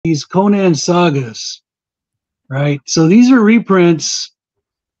these Conan sagas, right? So these are reprints,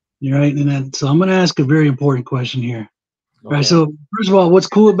 right? And then, so I'm going to ask a very important question here. Okay. Right. So first of all, what's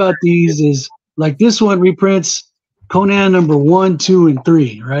cool about these is like this one reprints Conan number 1, 2, and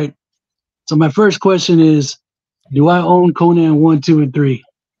 3, right? So my first question is, do I own Conan 1, 2, and 3?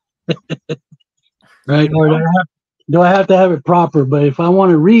 Right? Or do I have to have it proper? But if I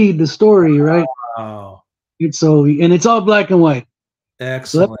want to read the story, right? Wow. And it's all black and white.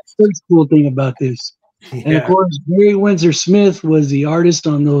 Excellent. So that's the first cool thing about this. Yeah. And of course, Barry Windsor Smith was the artist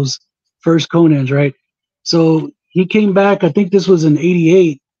on those first Conans, right? So he came back. I think this was in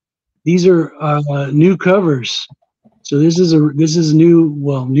 '88. These are new covers. So this is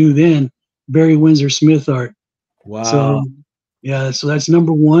new then. Barry Windsor Smith art. Wow. So yeah, so that's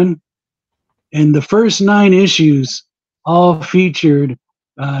number 1. And the first 9 issues all featured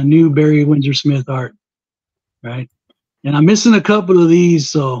new Barry Windsor Smith art, right? And I'm missing a couple of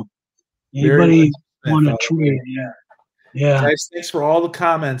these, so anybody want to trade? Yeah. Guys, thanks for all the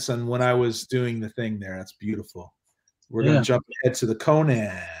comments on when I was doing the thing there. That's beautiful. We're going to jump ahead to the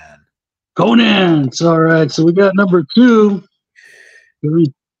Conan. Conan's all right. So we got number 2,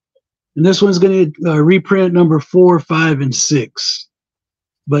 and this one's going to reprint number 4, 5, and 6.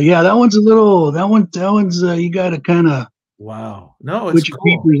 But yeah, that one's you got to kind of it's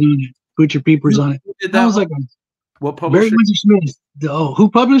cool. Put your peepers on it. That was like what publisher? Barry Windsor Smith. Who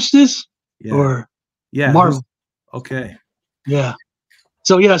published this? Yeah. Or yeah, Marvel. Okay. Yeah.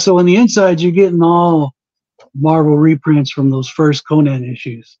 So on the inside you're getting all Marvel reprints from those first Conan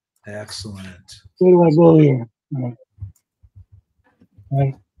issues. Excellent. Where do I go here?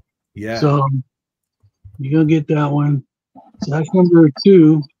 Right. Yeah. So you're gonna get that one. So that's number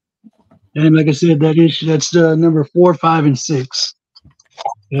 2. And like I said, that's number 4, 5, and 6.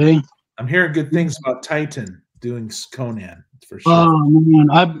 Okay. I'm hearing good things about Titan doing Conan for sure. Oh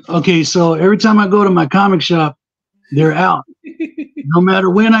man. So every time I go to my comic shop, they're out. No matter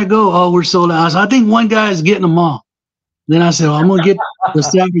when I go, we're sold out. So I think one guy is getting them all. Then I said, I'm gonna get the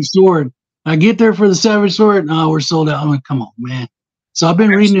Savage Sword. I get there for the Savage Sword. No, we're sold out. I'm like, come on, man. So I've been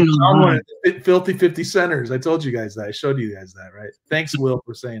reading it online. Filthy 50 centers. I told you guys that. I showed you guys that, right? Thanks, Will,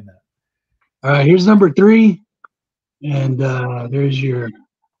 for saying that. All right, here's number 3. And there's and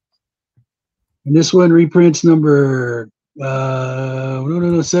this one reprints number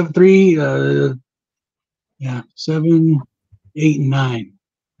 7, 3, 7, 8, and 9.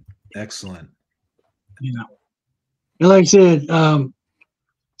 Excellent. Yeah. And like I said,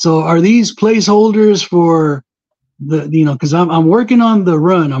 so are these placeholders for because I'm working on the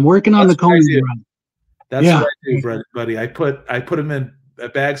run. I'm working on the Conan run. That's what I do, buddy. I put them in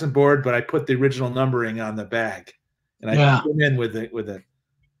bags and board, but I put the original numbering on the bag, and I put them in with it.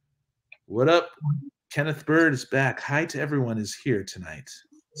 What up? Kenneth Bird is back. Hi to everyone is here tonight.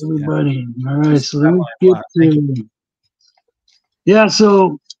 Everybody. All right. So let me get to. Yeah.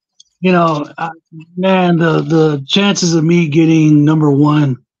 So man, the chances of me getting number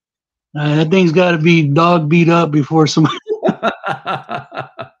 1. That thing's got to be dog beat up before somebody.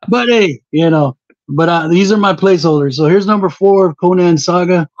 But hey, these are my placeholders. So here's number 4 of Conan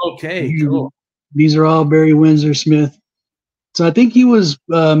Saga. Okay, cool. These are all Barry Windsor Smith. So I think he was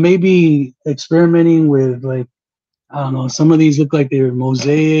maybe experimenting with some of these look like they're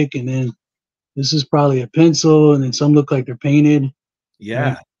mosaic, and then this is probably a pencil, and then some look like they're painted.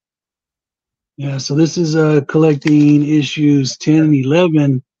 Yeah. Right? Yeah. So this is collecting issues 10 and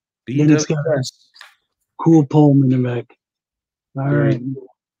 11. Then it's got a cool poem in the back. All right.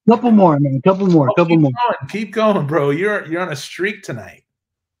 Couple more, man. Couple more. Keep going, bro. You're on a streak tonight.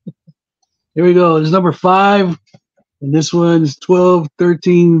 Here we go. There's number 5. And this one's 12,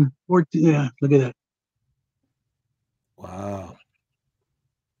 13, 14. Yeah, look at that. Wow.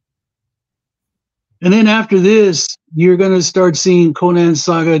 And then after this, you're going to start seeing Conan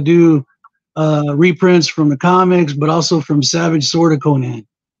Saga do reprints from the comics, but also from Savage Sword of Conan,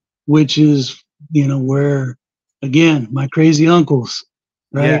 which is, where, again, my crazy uncles,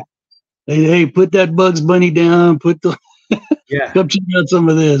 right? Yeah. Hey, put that Bugs Bunny down, come check out some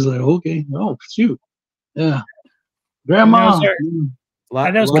of this. Like, okay, shoot. Yeah. Grandma.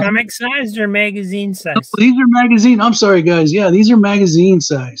 Are those comic sized or magazine size? No, these are magazine. I'm sorry, guys. Yeah, these are magazine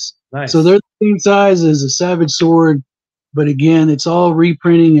size. Nice. So they're the same size as a Savage Sword, but again, it's all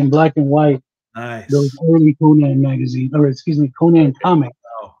reprinting in black and white. Nice. Those early Conan magazine, Conan comic.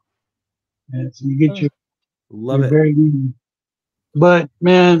 Wow. And so you get your love it. Barry. But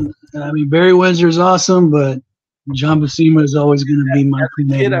man, Barry Windsor is awesome, but John Buscema is always going to be my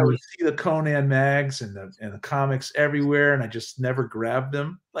kid. I would see the Conan mags and the comics everywhere, and I just never grabbed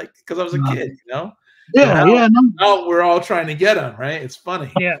them, because I was a kid, Yeah, yeah. No. Now we're all trying to get them, right? It's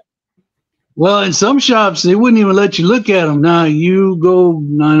funny. Yeah. Well, in some shops, they wouldn't even let you look at them. Now you go,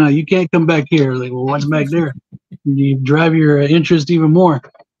 no, you can't come back here. Like, well, what's back there? You drive your interest even more.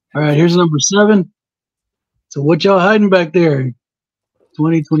 All right, here's number 7. So what y'all hiding back there?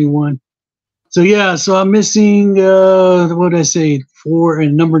 2021. So yeah, so I'm missing what did I say? 4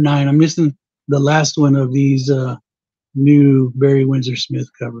 and number 9. I'm missing the last one of these new Barry Windsor Smith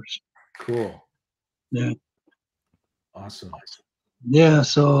covers. Cool. Yeah. Awesome. Yeah,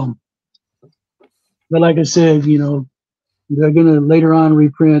 so but like I said, you know, they're gonna later on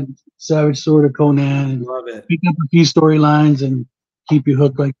reprint Savage Sword of Conan and Love it. pick up a few storylines and keep you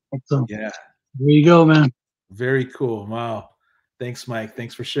hooked like that. So Yeah. there you go, man. Very cool. Wow. Thanks, Mike.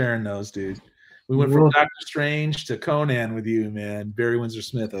 Thanks for sharing those, dude. We went from Doctor Strange to Conan with you, man. Barry Windsor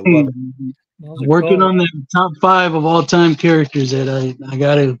Smith. I love it. Working on the top 5 of all time characters that I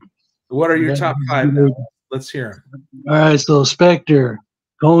gotta. What are your top 5 now? Let's hear them. All right, so Spectre,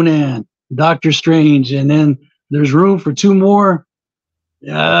 Conan, Doctor Strange, and then there's room for 2 more.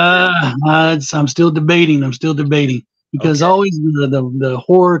 I'm still debating. Because always the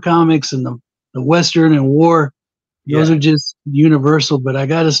horror comics and the Western and war, those are just universal. But I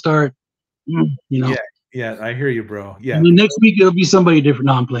got to start, you know. Yeah, I hear you, bro. Yeah. And the next week it'll be somebody different.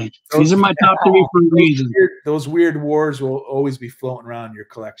 No, I'm playing. These are my top 3 for a reason. Those weird wars will always be floating around your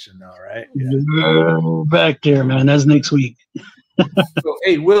collection, though, right? Yeah. Back there, man. That's next week. So,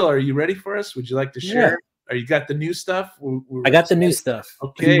 hey, Will, are you ready for us? Would you like to share? Are you got the new stuff? I got the new stuff.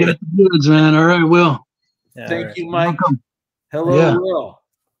 Okay. You got the goods, man. All right, Will. Thank you, Mike. Welcome. Hello, Will.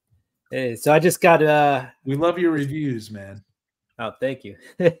 Hey, so I just got we love your reviews, man. Oh, thank you.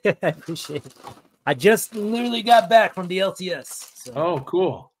 I appreciate it. I just literally got back from the LTS. So. Oh,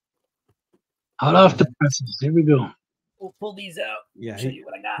 cool. Hot off the presses. Here we go. We'll pull these out. Yeah. Show you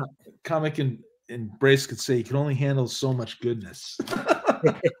what I got. Comic and Brace could say you can only handle so much goodness.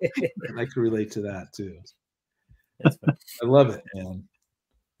 I can relate to that too. I love it, man.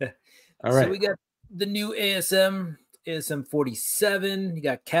 All right. So we got the new ASM 47. You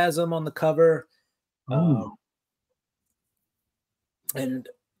got Chasm on the cover. And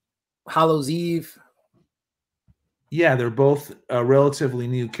Hollow's Eve. Yeah, they're both relatively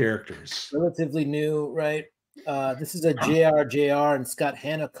new characters. Relatively new, right? This is a JR and Scott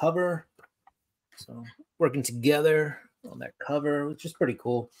Hanna cover. So working together on that cover, which is pretty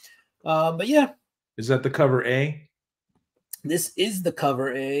cool. But yeah. Is that the cover A? This is the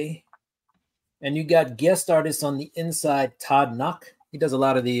cover A. And you got guest artists on the inside, Todd Knock. He does a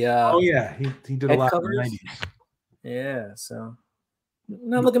lot of the he did a lot covers. in the 90s. Yeah, so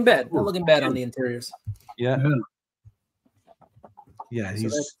not looking bad. Not looking bad on the interiors. Yeah. Yeah,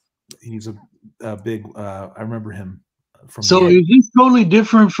 he's a big I remember him from. So is this totally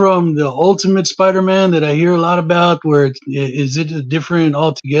different from the Ultimate Spider-Man that I hear a lot about? Where is it different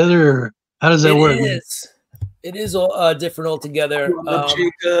altogether, or how does that work? It is different altogether.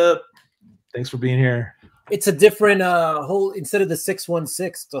 Jacob, thanks for being here. It's a different whole, instead of the 616,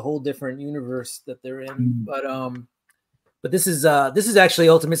 it's a whole different universe that they're in. But this is actually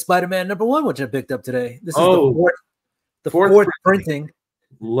Ultimate Spider-Man #1, which I picked up today. This is the fourth printing.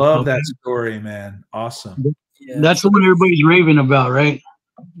 Love that story, man. Awesome. Yeah, that's the one everybody's raving about, right?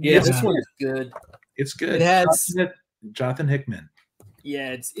 Yeah, this one is good. It's good. It has Jonathan Hickman.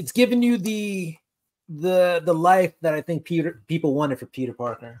 Yeah, it's giving you the life that I think people wanted for Peter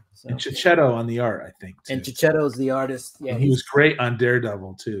Parker. So. And Chichetto on the art, I think. Too. And Chichetto's the artist. Yeah, he was great on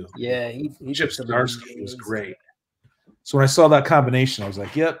Daredevil too. Yeah, he Chip Zdarsky was great. So when I saw that combination, I was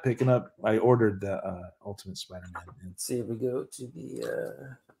like, "Yep, picking up." I ordered the Ultimate Spider-Man. Let's see if we go to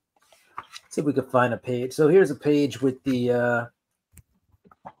the. See if we could find a page. So here's a page with the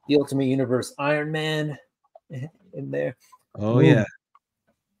Ultimate Universe Iron Man in there. Oh yeah.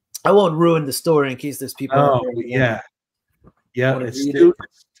 I won't ruin the story in case there's people. Oh yeah.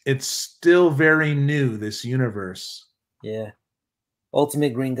 It's still very new, this universe. Yeah.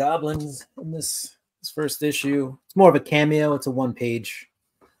 Ultimate Green Goblins in this first issue. It's more of a cameo. It's a one-page.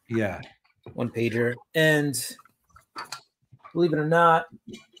 Yeah. One-pager. And believe it or not,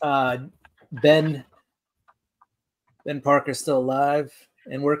 Ben Parker's still alive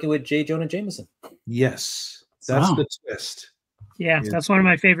and working with J. Jonah Jameson. Yes. That's the twist. Yeah, that's one of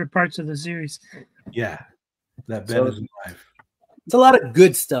my favorite parts of the series. Yeah. That Ben is alive. It's a lot of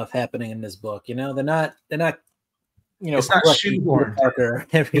good stuff happening in this book. You know, they're not, it's not shoehorned. Parker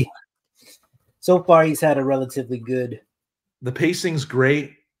so far, he's had a relatively good. The pacing's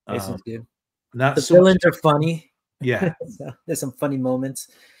great. Pacing's good. Not the villains are funny. Yeah. So there's some funny moments.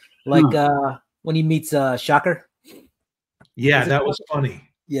 Like when he meets Shocker. Yeah, that was funny.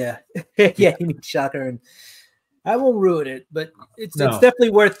 Yeah, yeah, he needs Shocker, and I won't ruin it, but it's definitely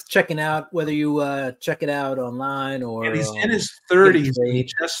worth checking out. Whether you check it out online or and he's in his 30s, and he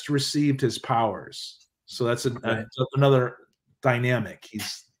just received his powers, so that's another dynamic.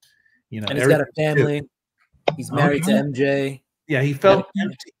 He's, you know, and he's got a family. He's married to MJ. Yeah, he felt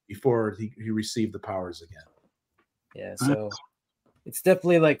empty before he received the powers again. Yeah, so it's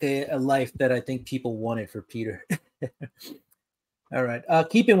definitely like a life that I think people wanted for Peter. All right.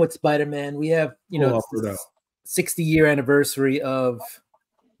 Keeping with Spider-Man, we have, you know, 60-year anniversary of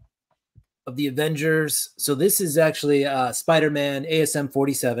the Avengers. So this is actually Spider-Man ASM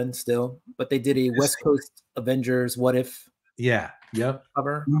 47 still, but they did a West Coast Avengers What If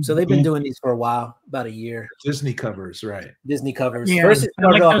cover. So they've been doing these for a while, about a year. Disney covers, right? Disney covers. Yeah, first I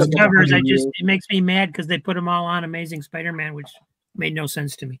like those covers. It makes me mad because they put them all on Amazing Spider-Man, which made no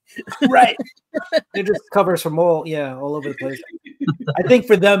sense to me. Right. They're just covers from all over the place. I think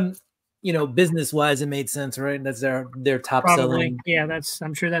for them, you know, business wise, it made sense, right? That's their top selling. Yeah,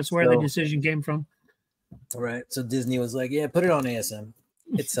 I'm sure that's where the decision came from. Right. So Disney was like, yeah, put it on ASM.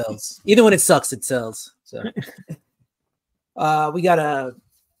 It sells. Even when it sucks, it sells. So we got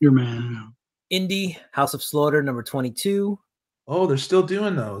your man Indie House of Slaughter number 22. Oh, they're still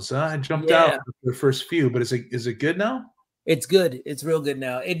doing those. I jumped out for the first few, but is it good now? It's good. It's real good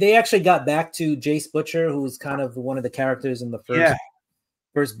now. They actually got back to Jace Butcher, who was kind of one of the characters in the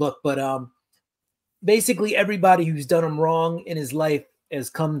first book. But basically everybody who's done him wrong in his life has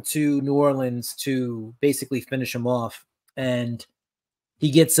come to New Orleans to basically finish him off. And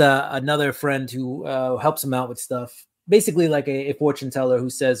he gets another friend who helps him out with stuff. Basically like a fortune teller who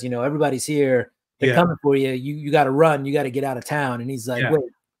says, you know, everybody's here. They're coming for you. You got to run. You got to get out of town. And he's like, wait.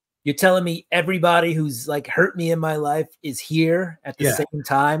 You're telling me everybody who's like hurt me in my life is here at the same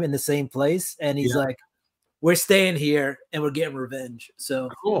time in the same place? And he's like, we're staying here and we're getting revenge. So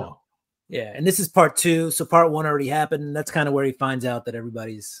cool. Yeah. And this is part 2. So part 1 already happened. And that's kind of where he finds out that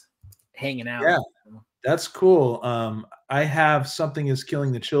everybody's hanging out. Yeah. That's cool. I have Something Is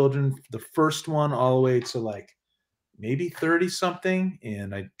Killing the Children, the first one all the way to like maybe 30 something.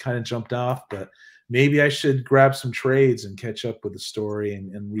 And I kind of jumped off, but maybe I should grab some trades and catch up with the story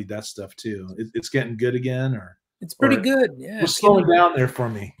and read that stuff too. It's getting good again, or it's pretty good. Yeah, it's slowing down there for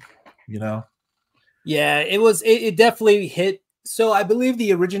me, you know. Yeah, it definitely hit. So I believe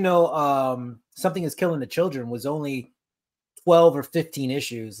the original Something Is Killing the Children was only 12 or 15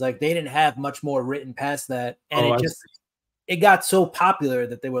 issues. Like they didn't have much more written past that, and it got so popular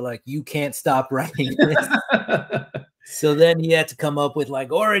that they were like, you can't stop writing this. So then he had to come up with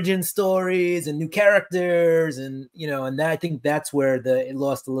like origin stories and new characters, and you know, and I think that's where it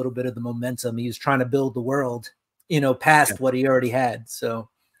lost a little bit of the momentum. He was trying to build the world, you know, past what he already had. So,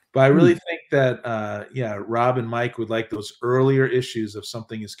 but I really think that Rob and Mike would like those earlier issues of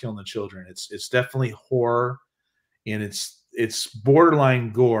Something Is Killing the Children. It's definitely horror, and it's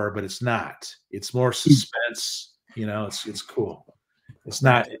borderline gore, but it's not. It's more suspense. You know, it's cool. It's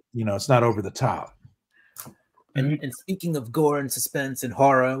not, you know, it's not over the top. And speaking of gore and suspense and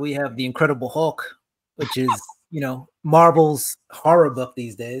horror, we have The Incredible Hulk, which is, you know, Marvel's horror book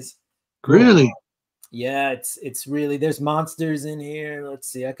these days. Really? Yeah, it's really, there's monsters in here. Let's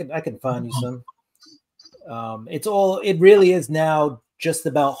see, I can find you some. It really is now just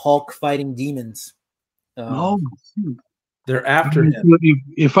about Hulk fighting demons. They're after him.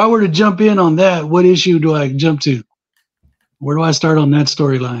 If I were to jump in on that, what issue do I jump to? Where do I start on that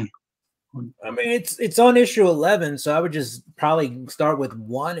storyline? I mean, it's on issue 11, so I would just probably start with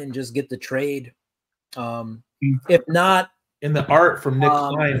 1 and just get the trade. If not, and the art from Nick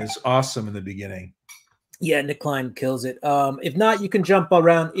Klein is awesome in the beginning. Yeah, Nick Klein kills it. If not, you can jump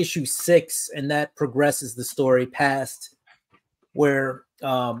around issue 6, and that progresses the story past where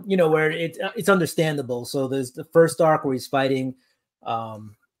you know, where it's understandable. So there's the first arc where he's fighting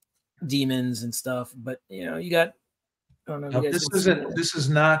demons and stuff, but you know, you got. This is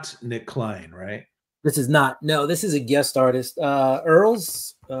not Nick Klein, right? This is not. No, this is a guest artist.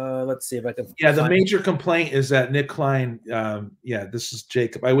 Earls. Let's see if I can. Yeah, the major complaint is that Nick Klein. This is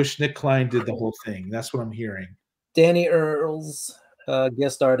Jacob. I wish Nick Klein did the whole thing. That's what I'm hearing. Danny Earls,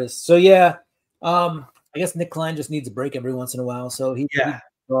 guest artist. So yeah, I guess Nick Klein just needs a break every once in a while. So he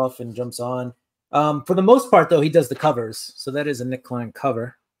off and jumps on. For the most part, though, he does the covers. So that is a Nick Klein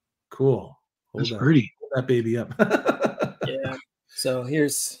cover. Cool. That's pretty. Hold that baby up. Yeah. So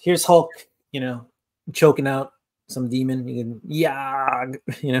here's Hulk, you know, choking out some demon. You can,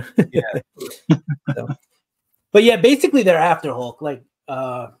 you know. Yeah. So, but yeah, basically they're after Hulk. Like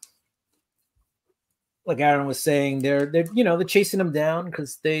Aaron was saying, they're you know, they're chasing him down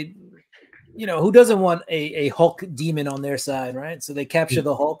because they you know, who doesn't want a Hulk demon on their side, right? So they capture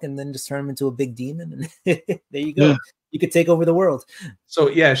the Hulk and then just turn him into a big demon, and there you go. Yeah. You could take over the world. So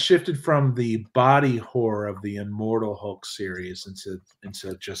yeah, shifted from the body horror of the Immortal Hulk series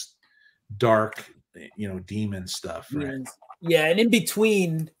into just dark, you know, demon stuff, right? Yeah, and in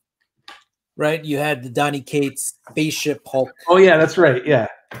between, right, you had the Donny Cates spaceship Hulk. Oh yeah, that's right. Yeah.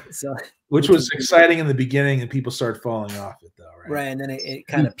 So, which was exciting in the beginning, and people started falling off it, though, right? Right, and then it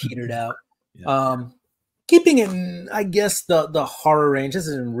kind of petered out. Yeah. Keeping it in, I guess, the horror range. This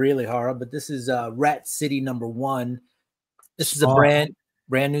isn't really horror, but this is Rat City #1. This is a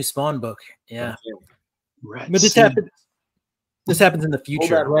brand new Spawn book. Yeah. Okay. But this happens in the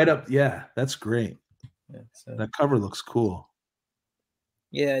future. Hold that right up. Yeah, that's great. Yeah, so. That cover looks cool.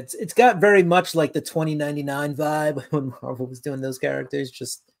 Yeah, it's got very much like the 2099 vibe when Marvel was doing those characters.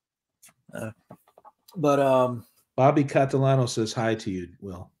 Just, Bobby Catalano says hi to you,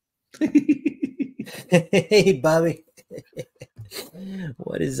 Will. Hey, Bobby.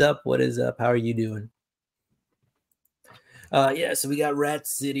 What is up? What is up? How are you doing? Yeah, so we got Rat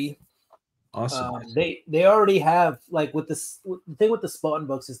City. Awesome. They already have, like, with this, the thing with the Spawn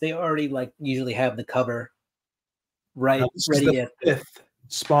books is they already like usually have the cover ready. The 5th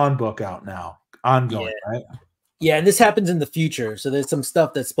Spawn book out now, ongoing, right? Yeah, and this happens in the future. So there's some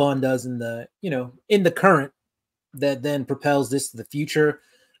stuff that Spawn does in the, you know, in the current that then propels this to the future.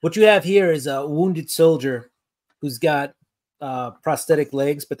 What you have here is a wounded soldier who's got prosthetic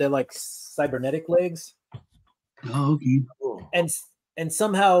legs, but they're like cybernetic legs. Oh, okay. And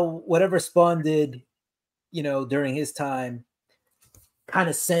somehow whatever Spawn did, you know, during his time kind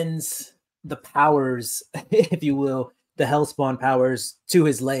of sends the powers, if you will, the Hellspawn powers to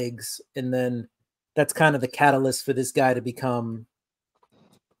his legs. And then that's kind of the catalyst for this guy to become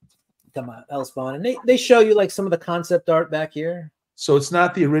a Hellspawn. And they show you like some of the concept art back here. So it's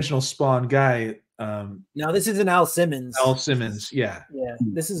not the original Spawn guy. No, this isn't Al Simmons. Al Simmons, yeah. Yeah,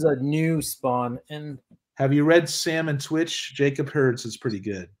 this is a new Spawn. And have you read Sam and Twitch? Jacob Hurds is pretty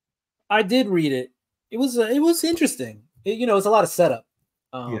good. I did read it. It was interesting. You know, it's a lot of setup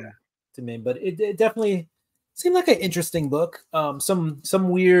to me, but it definitely seemed like an interesting book. Some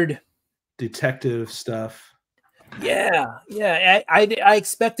weird detective stuff. Yeah. I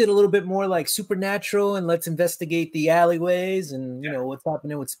expected a little bit more like supernatural and let's investigate the alleyways and you know what's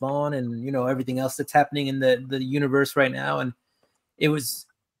happening with Spawn and you know everything else that's happening in the universe right now. And it was,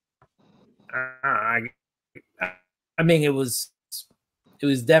 I mean, it was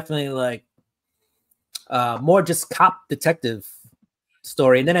definitely like more just cop detective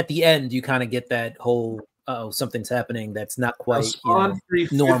story. And then at the end, you kind of get that whole something's happening that's not quite Spawn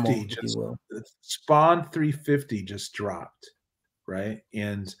 350 normal, just, if you will. Spawn 350 just dropped, right?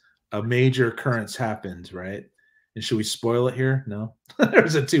 And a major occurrence happened, right? And should we spoil it here? No, or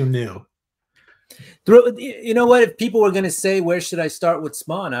is it too new? You know what? If people were going to say, where should I start with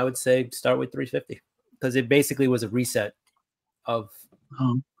Spawn? I would say start with 350 because it basically was a reset of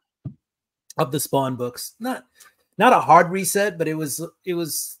the Spawn books. Not a hard reset, but it was.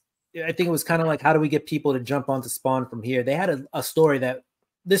 I think it was kind of like, how do we get people to jump onto Spawn from here? They had a story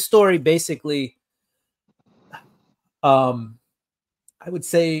this story basically, I would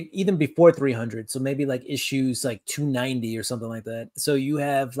say even before 300. So maybe like issues like 290 or something like that. So you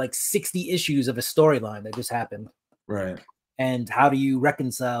have like 60 issues of a storyline that just happened. Right. And how do you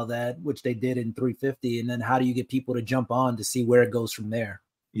reconcile that, which they did in 350? And then how do you get people to jump on to see where it goes from there?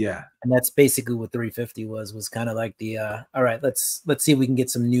 Yeah. And that's basically what 350 was kind of like the all right, let's see if we can get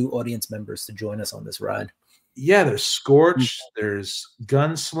some new audience members to join us on this ride. Yeah, there's Scorch, there's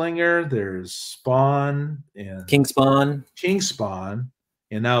Gunslinger, there's Spawn and King Spawn,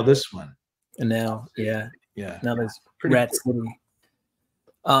 and now this one. And now, now there's pretty Rat City.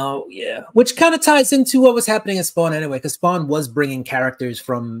 Oh yeah, which kind of ties into what was happening in Spawn anyway, because Spawn was bringing characters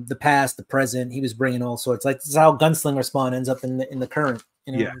from the past, the present. He was bringing all sorts. Like this is how Gunslinger Spawn ends up in the current.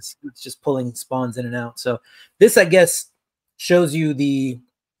 You know, it's just pulling spawns in and out. So this, I guess, shows you the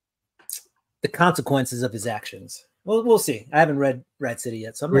consequences of his actions. Well, we'll see. I haven't read Rat City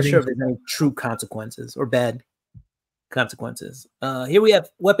yet, so I'm not sure if there's any true consequences or bad consequences. Here we have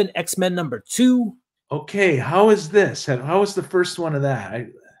Weapon X-Men #2. Okay, how is this? How was the first one of that? I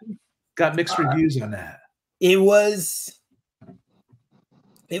got mixed reviews on that. It was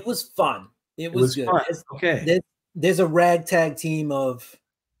fun. It was good. Fun. Okay. There's a ragtag team of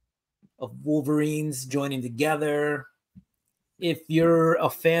Wolverines joining together. If you're a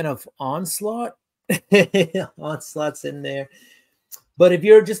fan of Onslaught, Onslaught's in there. But if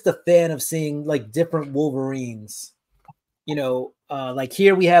you're just a fan of seeing like different Wolverines, you know, like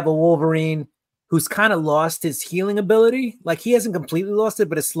here we have a Wolverine who's kind of lost his healing ability. Like he hasn't completely lost it,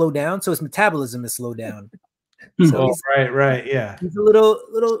 but it's slowed down. So his metabolism is slowed down. So right, yeah. He's a little.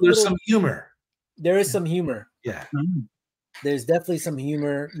 There's some humor. There is some humor. Yeah. There's definitely some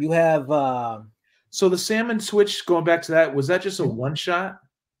humor. You have. So the salmon switch, going back to that, was that just a one shot?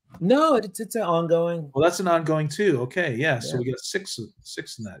 No, it's an ongoing. Well, that's an ongoing too. Okay, yeah. So we got six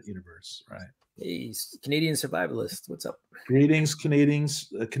in that universe, right? Hey, Canadian survivalist. What's up? Greetings, Canadian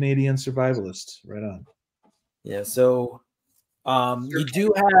survivalist. Right on. Yeah. So, you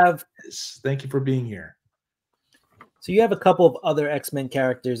do have. Thank you for being here. So you have a couple of other X-Men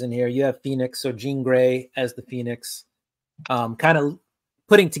characters in here. You have Phoenix, or Jean Grey as the Phoenix, kind of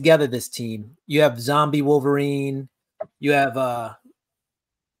putting together this team. You have Zombie Wolverine. You have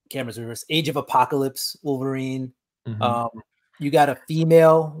cameras reverse. Age of Apocalypse Wolverine. You got a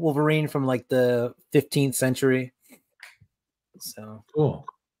female Wolverine from like the 15th century. So cool.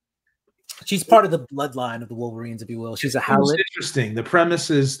 She's part of the bloodline of the Wolverines, if you will. She's a Howlet. Interesting. The premise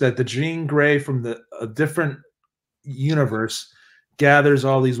is that the Jean Grey from a different universe gathers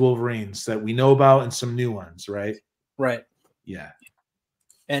all these Wolverines that we know about and some new ones, right? Right. Yeah.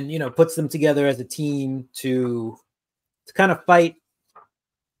 And puts them together as a team to kind of fight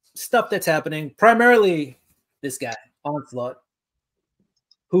stuff that's happening. Primarily this guy, Onslaught,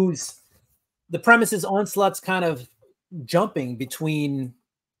 who's the premise is Onslaught's kind of jumping between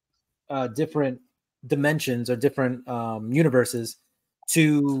different dimensions or different universes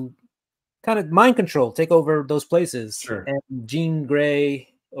to kind of mind control, take over those places. Sure. And Jean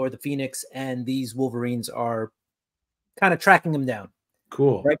Grey, or the Phoenix, and these Wolverines are kind of tracking him down.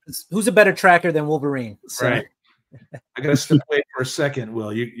 Cool. Right? Who's a better tracker than Wolverine? So. Right. I gotta step away for a second.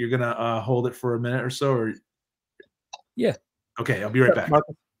 Will you're gonna hold it for a minute or so, or? Yeah. Okay, I'll be right back.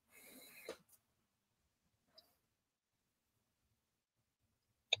 Marcus?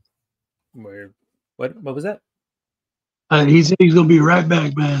 What was that? He said he's gonna be right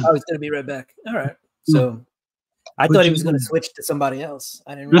back, man. Oh, he's gonna be right back. All right. So I thought he was gonna switch to somebody else.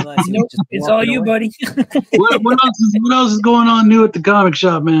 I didn't realize. It's all you, buddy. what else is going on new at the comic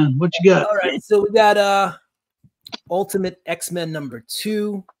shop, man? What you got? All right. So we got Ultimate X-Men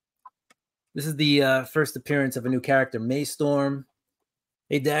 #2. This is the first appearance of a new character, Maystorm.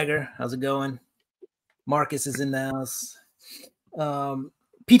 Hey, Dagger, how's it going? Marcus is in the house.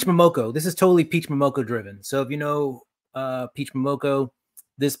 Peach Momoko. This is totally Peach Momoko driven. So if you know Peach Momoko,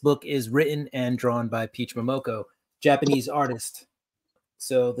 this book is written and drawn by Peach Momoko, Japanese artist.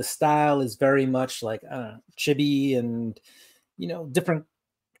 So the style is very much like chibi and different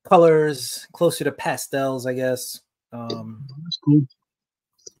colors, closer to pastels, I guess. That's cool.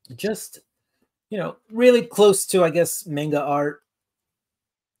 Just really close to, I guess, manga art.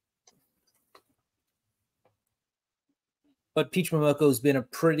 But Peach Momoko's been a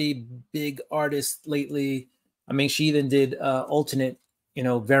pretty big artist lately. I mean, she even did alternate,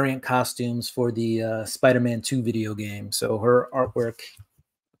 variant costumes for the Spider-Man 2 video game. So her artwork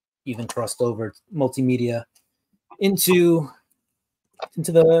even crossed over multimedia into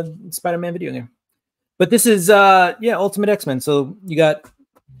the Spider-Man video game. But this is Ultimate X-Men. So you got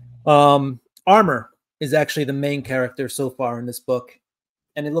Armor is actually the main character so far in this book,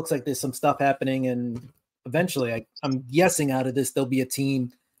 and it looks like there's some stuff happening, and eventually I'm guessing out of this there'll be a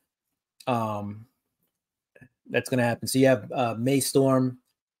team that's going to happen. So you have Maystorm,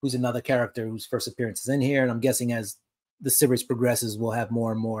 who's another character whose first appearance is in here, and I'm guessing as the series progresses we'll have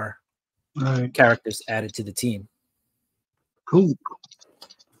more and more characters added to the team. Cool.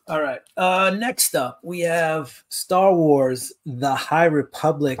 All right. Next up, we have Star Wars: The High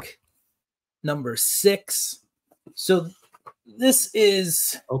Republic #6. So this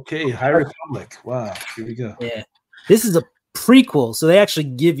is High Republic. Wow, here we go. Yeah, this is a prequel, so they actually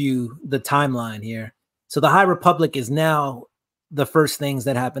give you the timeline here. So the High Republic is now the first things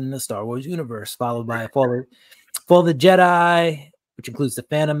that happen in the Star Wars universe, followed by Fall of the Jedi, which includes the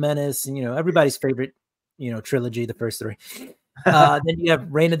Phantom Menace, and everybody's favorite trilogy, the first three. Then you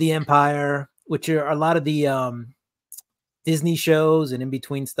have Reign of the Empire, which are a lot of the Disney shows and in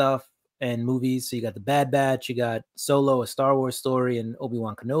between stuff and movies. So you got the Bad Batch, you got Solo, a Star Wars story, and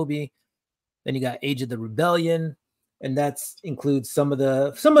Obi-Wan Kenobi. Then you got Age of the Rebellion, and that includes some of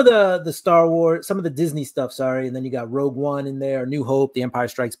the Star Wars, some of the Disney stuff. Sorry, and then you got Rogue One in there, New Hope, The Empire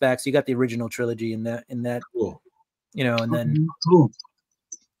Strikes Back. So you got the original trilogy in that. Cool.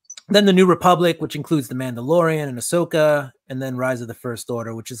 And then the New Republic, which includes The Mandalorian and Ahsoka, and then Rise of the First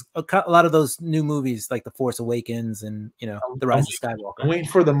Order, which is a lot of those new movies like The Force Awakens and The Rise of Skywalker. I'm waiting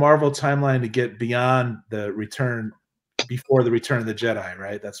for the Marvel timeline to get beyond the return, before the Return of the Jedi,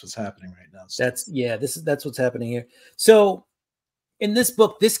 right? That's what's happening right now. So. That's what's happening here. So in this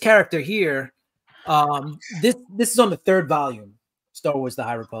book, this character here This is on the 3rd volume, Star Wars: The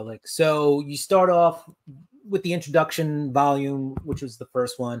High Republic. So you start off with the introduction volume, which was the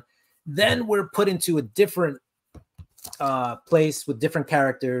first one. Then we're put into a different place with different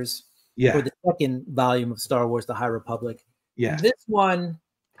characters for the 2nd volume of Star Wars: The High Republic. Yeah. This one,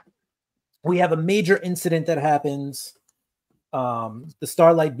 we have a major incident that happens. The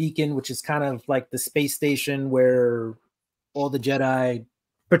Starlight Beacon, which is kind of like the space station where all the Jedi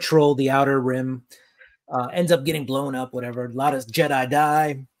patrol the outer rim, ends up getting blown up, whatever. A lot of Jedi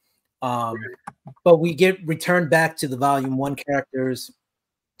die. But we get returned back to the volume 1 characters.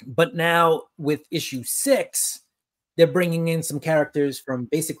 But now with issue 6, they're bringing in some characters from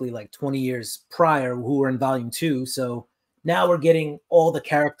basically like 20 years prior who were in volume 2. So now we're getting all the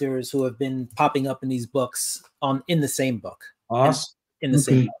characters who have been popping up in these books in the same book. Awesome. In the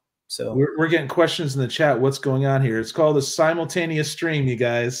same book. So we're getting questions in the chat. What's going on here? It's called a simultaneous stream, you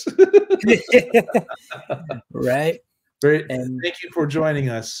guys. Right. Thank you for joining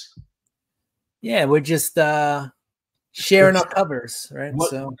us. Yeah, we're just sharing our covers, right?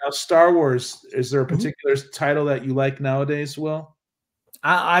 Now, Star Wars, is there a particular title that you like nowadays, Will?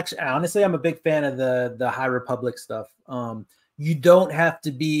 Honestly, I'm a big fan of the High Republic stuff. You don't have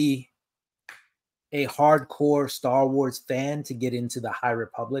to be a hardcore Star Wars fan to get into the High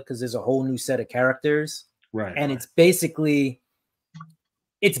Republic because there's a whole new set of characters. Right. And it's basically,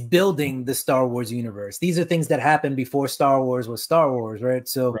 it's building the Star Wars universe. These are things that happened before Star Wars was Star Wars, right?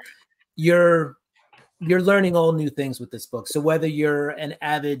 So you're learning all new things with this book. So whether you're an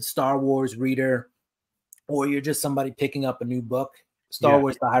avid Star Wars reader or you're just somebody picking up a new book, Star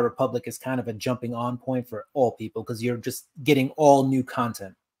Wars: The High Republic is kind of a jumping on point for all people because you're just getting all new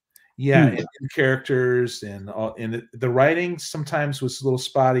content. Yeah, and characters and the writing sometimes was a little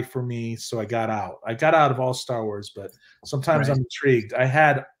spotty for me, so I got out. I got out of all Star Wars, but sometimes I'm intrigued. I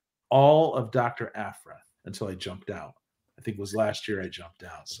had all of Dr. Aphra until I jumped out. I think it was last year I jumped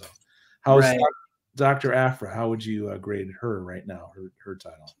out. So how's Dr. Aphra? How would you grade her right now, her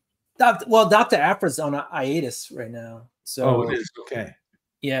title? Dr. Aphra's on a hiatus right now. So it is okay.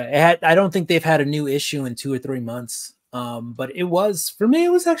 Yeah, I don't think they've had a new issue in 2 or 3 months. But it was, for me,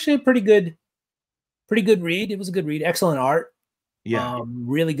 it was actually a pretty good read. It was a good read. Excellent art. Yeah.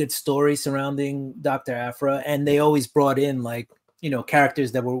 Really good story surrounding Dr. Aphra. And they always brought in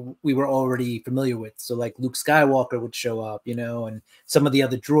characters that we were already familiar with. So like Luke Skywalker would show up, and some of the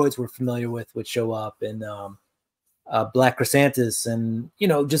other droids we're familiar with would show up, and Black Chrysanthus, and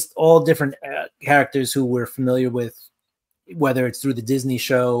just all different characters who we're familiar with, whether it's through the Disney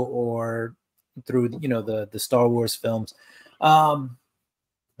show or through the Star Wars films. I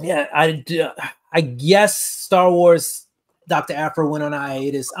guess Star Wars Dr. Aphra went on a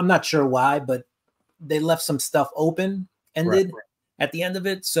hiatus. I'm not sure why, but they left some stuff open-ended at the end of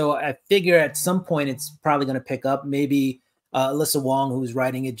it. So I figure at some point it's probably going to pick up. Maybe Alyssa Wong, who's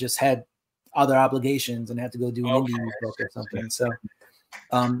writing it, just had other obligations and had to go do an indie book or something. So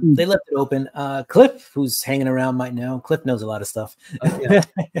they left it open. Cliff, who's hanging around, might know. Cliff knows a lot of stuff.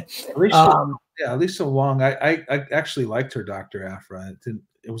 Lisa Wong. I actually liked her Dr. Aphra.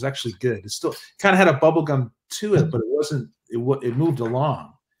 It was actually good. It still kind of had a bubblegum to it, but it wasn't. It moved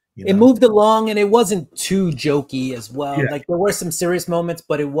along. It moved along, and it wasn't too jokey as well. Yeah. Like there were some serious moments,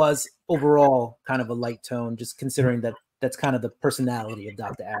 but it was overall kind of a light tone, just considering that that's kind of the personality of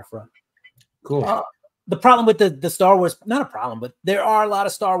Dr. Aphra. Cool. The problem with the Star Wars, not a problem, but there are a lot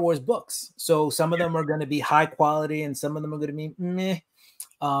of Star Wars books. So some of them are going to be high quality and some of them are going to be meh.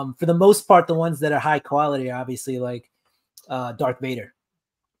 For the most part, the ones that are high quality are obviously like Darth Vader.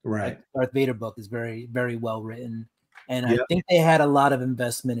 Right. Like Darth Vader book is very, very well written. And I think they had a lot of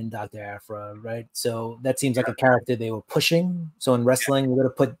investment in Dr. Aphra, right? So that seems like a character they were pushing. So in wrestling, we're going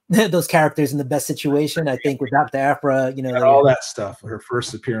to put those characters in the best situation. I think with Dr. Aphra, all that stuff, her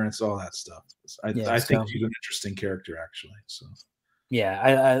first appearance, all that stuff. I think she's an interesting character, actually. So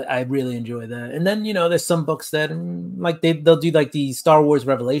yeah, I really enjoy that. And then there's some books that like they'll do like the Star Wars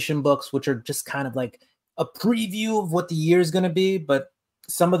Revelation books, which are just kind of like a preview of what the year is going to be. But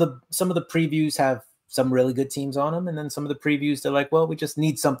some of the previews have some really good teams on them, and then some of the previews they're like, well, we just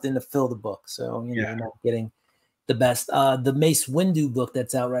need something to fill the book. So you're not getting the best. The Mace Windu book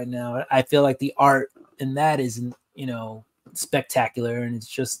that's out right now, I feel like the art in that isn't spectacular, and it's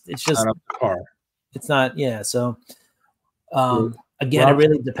just not up to par. It's not, so again, it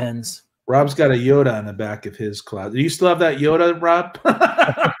really depends. Rob's got a Yoda on the back of his closet. Do you still have that Yoda, Rob?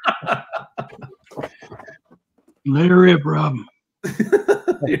 Let her rip, Rob.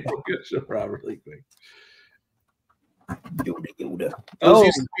 Rob, really quick. Yoda. Those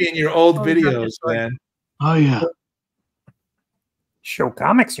used to be in your old videos, man. Oh yeah. Show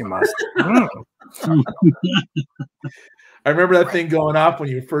comics, you must. I remember that thing going off when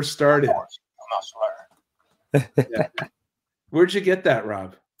you first started. Yeah. Where'd you get that,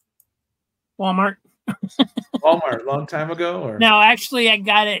 Rob? Walmart. Walmart, long time ago, or no? Actually, I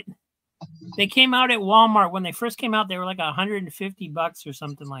got it. They came out at Walmart when they first came out. They were like $150 or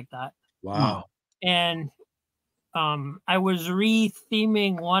something like that. Wow. And I was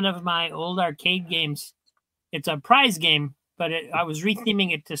re-theming one of my old arcade games. It's a prize game, but I was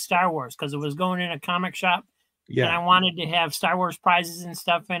re-theming it to Star Wars because it was going in a comic shop. Yeah. And I wanted to have Star Wars prizes and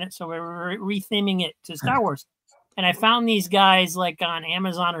stuff in it. So we were re-theming it to Star Wars. And I found these guys like on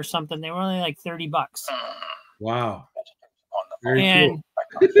Amazon or something. They were only like $30. Wow. Very and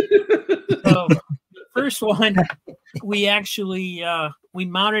cool. So first one, we actually we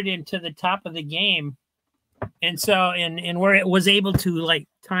mounted into the top of the game. And so and where it was able to like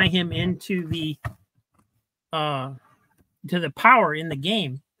tie him into the to the power in the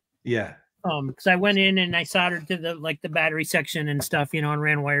game. Yeah. Because I went in and I soldered to the battery section and stuff, you know, and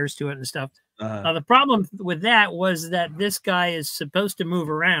ran wires to it and stuff. The problem with that was that this guy is supposed to move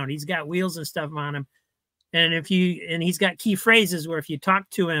around. He's got wheels and stuff on him, and he's got key phrases where if you talk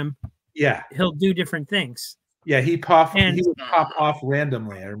to him, yeah, he'll do different things. Yeah, he would pop off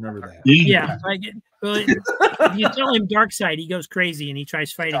randomly. I remember that. Yeah, well, if you tell him dark side, he goes crazy and he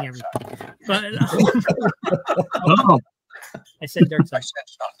tries fighting everything. But I said dark side.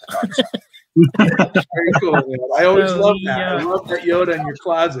 Very cool, man. I always love that. I love that Yoda in your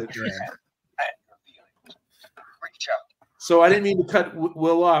closet, man. So I didn't mean to cut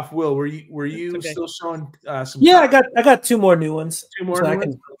Will off. Will, were you still showing some? Yeah, I got two more new ones. Two more. So new I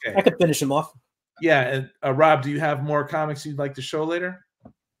ones? can finish them off. Yeah, and Rob, do you have more comics you'd like to show later?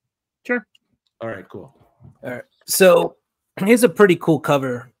 Sure. All right, cool. All right. So here's a pretty cool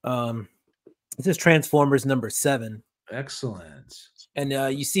cover. This is Transformers #7. Excellent. And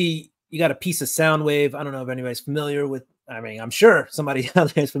you see, you got a piece of Soundwave. I don't know if anybody's familiar with. I mean, I'm sure somebody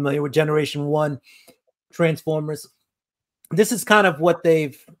out there is familiar with Generation 1 Transformers. This is kind of what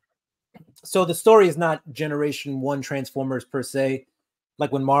they've. So the story is not Generation 1 Transformers per se,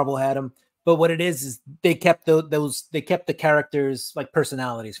 like when Marvel had them. But what it is they kept they kept the characters like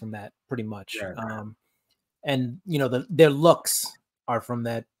personalities from that pretty much. Right. And you know their looks are from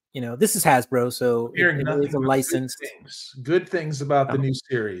that. You know, this is Hasbro, so it is a license. Good things about the new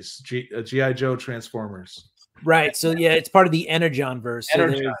series, G.I. Joe Transformers. Right. So yeah, it's part of the Energon verse.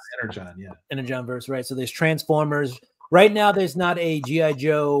 Energon, yeah. Energon verse, right? So there's Transformers. Right now, there's not a G.I.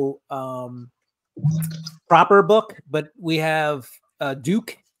 Joe proper book, but we have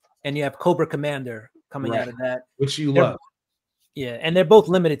Duke and you have Cobra Commander coming out of that, which you love. Yeah, and they're both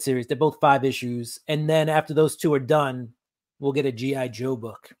limited series. They're both 5 issues, and then after those two are done, we'll get a G.I. Joe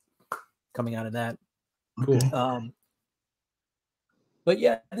book coming out of that. Cool. But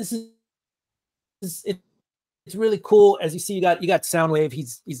yeah, this is it's really cool. As you see, you got Soundwave.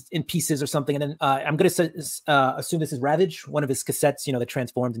 He's in pieces or something, and then I'm gonna assume this is Ravage, one of his cassettes. You know, that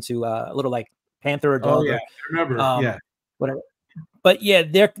transformed into a little like panther or dog. Oh yeah, I remember. Yeah, whatever. But yeah,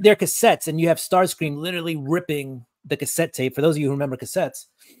 they're cassettes, and you have Starscream literally ripping the cassette tape. For those of you who remember cassettes,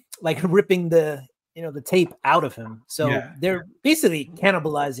 like ripping the tape out of him. So they're basically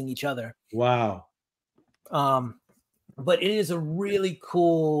cannibalizing each other. Wow. But it is a really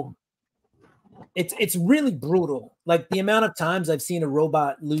cool. It's really brutal. Like the amount of times I've seen a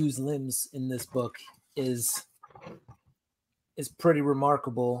robot lose limbs in this book is pretty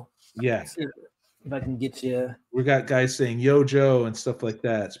remarkable. Yeah. If I can get you. We got guys saying "Yo Joe" and stuff like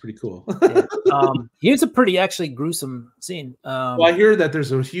that. It's pretty cool. Here's a pretty actually gruesome scene. Well, I hear that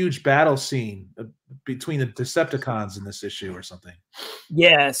there's a huge battle scene between the Decepticons in this issue or something.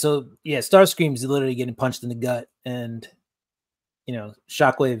 Yeah. So yeah, Starscream's literally getting punched in the gut, and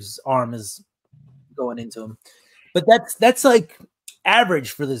Shockwave's arm is going into him. But that's like average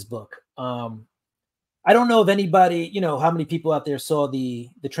for this book. I don't know if anybody, how many people out there saw the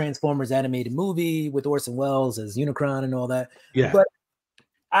Transformers animated movie with Orson Welles as Unicron and all that. Yeah. But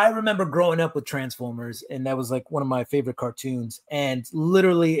I remember growing up with Transformers, and that was like one of my favorite cartoons. And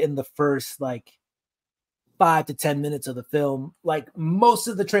literally in the first like 5 to 10 minutes of the film, like most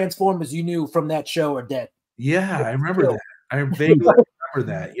of the Transformers you knew from that show are dead. Yeah, I remember that. I vaguely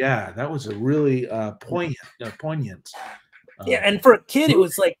remember that. Yeah, that was a really poignant. Yeah, and for a kid, it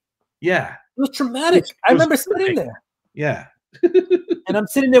was like, yeah, it was traumatic. I remember sitting there. Yeah. And I'm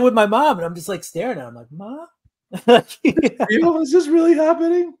sitting there with my mom, and I'm just like staring at her. I'm like, Mom? Is this really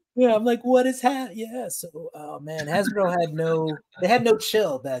happening? Yeah, I'm like, what is happening? Yeah, so, oh man, Hasbro had no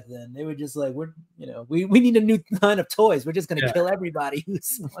chill back then. They were just like, we need a new line of toys. We're just going to kill everybody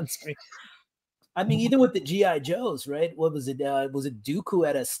who's on screen. I mean, even with the G.I. Joes, right? What was it? Was it Dooku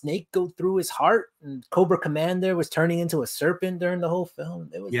had a snake go through his heart, and Cobra Commander was turning into a serpent during the whole film?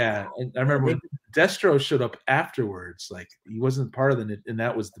 It was, yeah, and I remember when Destro showed up afterwards. Like he wasn't part of and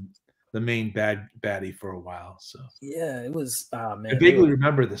that was the main baddie for a while. So yeah, it was. Oh man, I vaguely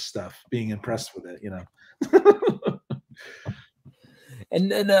remember this stuff, being impressed with it. And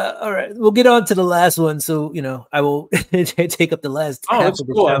then, all right, we'll get on to the last one. So, I will take up the last. Oh, that's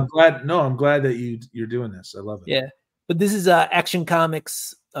cool. I'm glad. No, I'm glad that you're doing this. I love it. Yeah, but this is Action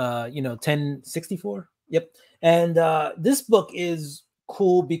Comics, 1064. Yep. And this book is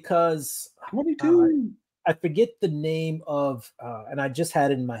cool because I forget the name of, and I just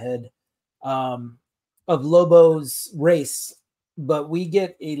had it in my head, of Lobo's race, but we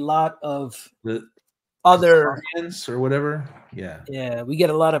get a lot of other or whatever. Yeah, we get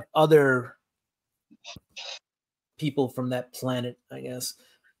a lot of other people from that planet, I guess.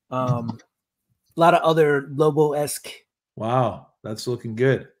 A lot of other Lobo-esque. Wow, that's looking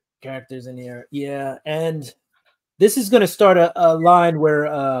good. Characters in here, yeah. And this is going to start a line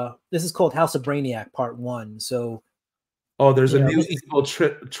where this is called House of Brainiac Part 1. So, there's a new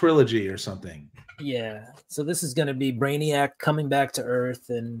trilogy or something. Yeah, so this is going to be Brainiac coming back to Earth,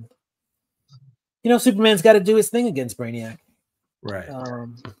 and Superman's got to do his thing against Brainiac. Right.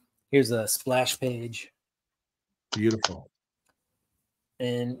 Here's a splash page. Beautiful.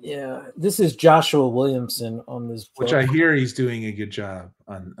 And yeah, this is Joshua Williamson on this book. Which I hear he's doing a good job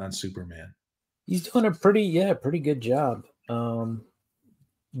on Superman. He's doing a pretty good job.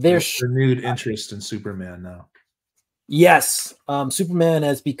 There's renewed interest in Superman now. Yes. Superman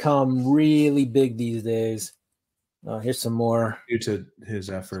has become really big these days. Here's some more. Due to his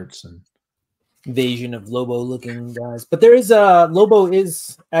efforts and invasion of Lobo-looking guys. But there is Lobo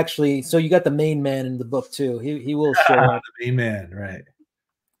is actually, so you got the main man in the book too. He will show up. The main man, right.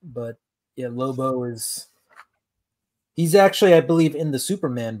 But yeah, Lobo he's actually, I believe, in the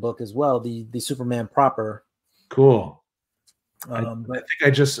Superman book as well, the Superman proper. Cool. But I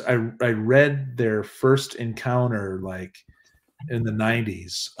think I read their first encounter like in the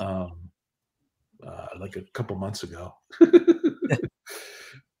 90s, like a couple months ago.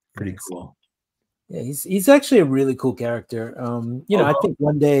 Pretty cool. Yeah, he's actually a really cool character. I think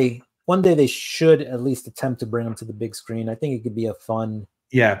one day they should at least attempt to bring him to the big screen. I think it could be a fun.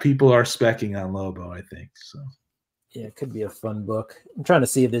 Yeah, people are specking on Lobo, I think. So yeah, it could be a fun book. I'm trying to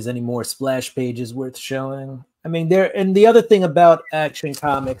see if there's any more splash pages worth showing. I mean, and the other thing about Action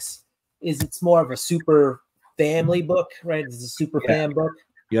Comics is it's more of a super family book, right? It's a super fan book.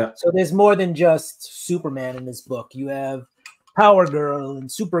 Yeah. So there's more than just Superman in this book. You have Power Girl and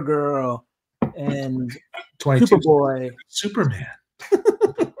Supergirl and Superboy, Superman,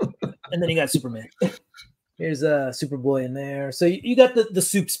 and then you got Superman. Here's Superboy in there. So you got the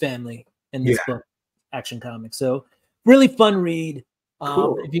Supes family in this book, Action Comics. So really fun read.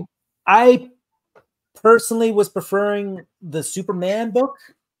 Cool. I personally was preferring the Superman book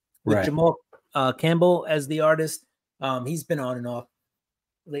with Jamal Campbell as the artist. He's been on and off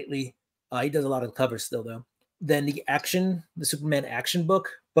lately. He does a lot of covers still though. Then the Superman action book,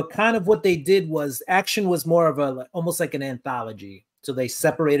 but kind of what they did was Action was more of almost like an anthology. So they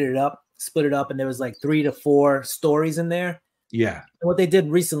separated it up, split it up, and there was like 3 to 4 stories in there. Yeah. And what they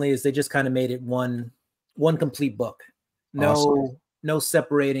did recently is they just kind of made it one complete book. No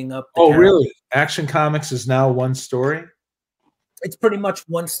separating up. Oh, really? Action Comics is now one story? It's pretty much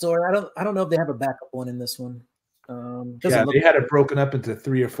one story. I don't know if they have a backup one in this one. They had it broken up into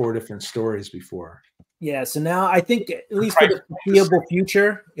 3 or 4 different stories before. Yeah, so now I think at least for the foreseeable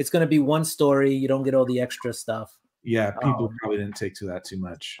future, it's going to be one story. You don't get all the extra stuff. Yeah, people probably didn't take to that too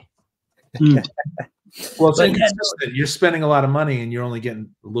much. Well, it's inconsistent. You're spending a lot of money and you're only getting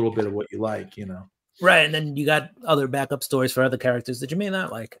a little bit of what you like, Right, and then you got other backup stories for other characters that you may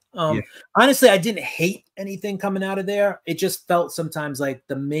not like. Honestly, I didn't hate anything coming out of there. It just felt sometimes like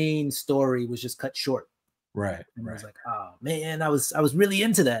the main story was just cut short. Right. And I was like, oh man, I was really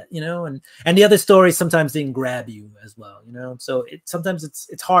into that, and the other stories sometimes didn't grab you as well, So sometimes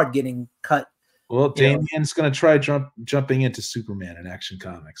it's hard getting cut. Well, Damien's going to try jumping into Superman in Action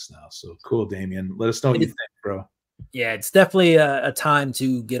Comics now. So cool, Damien. Let us know what you think, bro. Yeah, it's definitely a time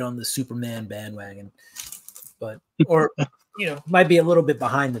to get on the Superman bandwagon, might be a little bit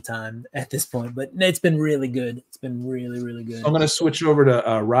behind the time at this point, but it's been really good. It's been really, really good. I'm going to switch over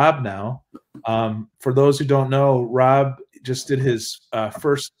to Rob now. For those who don't know, Rob just did his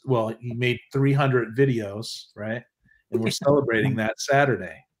he made 300 videos, right? And we're celebrating that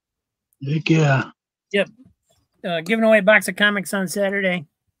Saturday. Heck yeah. Yep. Giving away a box of comics on Saturday.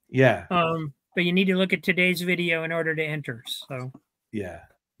 Yeah. But you need to look at today's video in order to enter. So yeah.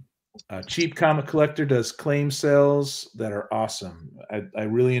 Cheap Comic Collector does claim sales that are awesome. I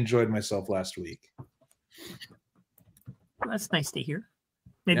really enjoyed myself last week. Well, that's nice to hear.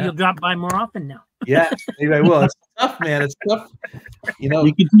 Maybe you'll drop by more often now. Yeah, maybe I will. It's tough, man. It's tough. You know,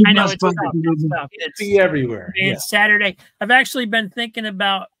 I know it's tough. It's be everywhere. It's Saturday. I've actually been thinking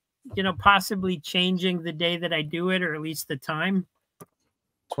about, possibly changing the day that I do it, or at least the time.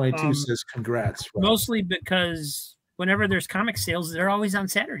 22 says congrats. Rob. Mostly because whenever there's comic sales, they're always on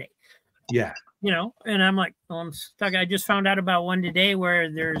Saturday. Yeah. And I'm like, well, I'm stuck. I just found out about one today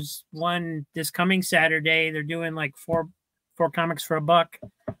where there's one this coming Saturday. They're doing like four comics for $1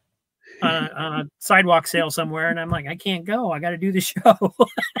 on a sidewalk sale somewhere. And I'm like, I can't go. I got to do the show.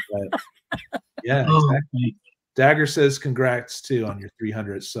 Right. Yeah, exactly. Dagger says congrats too on your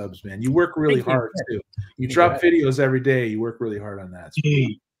 300 subs, man. You work really hard too. You drop videos every day. You work really hard on that.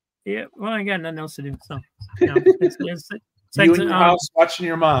 Yeah. Well, I got nothing else to do. So, it's you in your house watching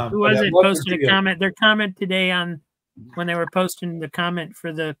your mom. Who was it? Posted a comment. Their comment today on when they were posting the comment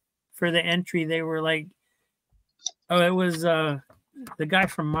for the entry. They were like, "Oh, it was the guy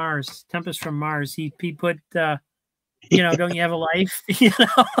from Mars, Tempest from Mars. He put." Don't you have a life? Yeah.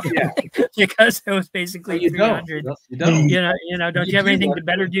 Because it was basically 300. You don't. Don't you have anything to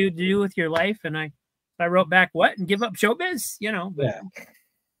better do with your life? And I wrote back, what? And give up showbiz?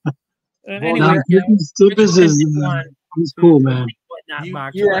 But, anyway, Tempest is cool, man.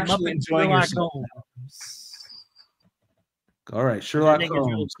 You're actually enjoying yourself. All right, Sherlock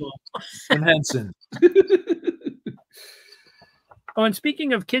Holmes and Henson. Oh, and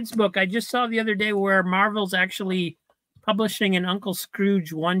speaking of kids' book, I just saw the other day where Marvel's actually publishing an Uncle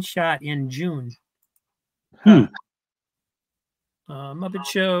Scrooge one-shot in June. Muppet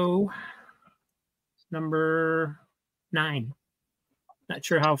Show number 9. Not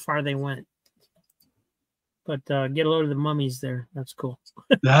sure how far they went. But get a load of the mummies there. That's cool.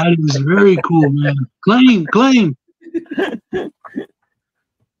 That is very cool, man. Claim.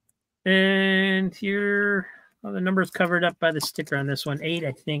 And here, the number's covered up by the sticker on this one. 8,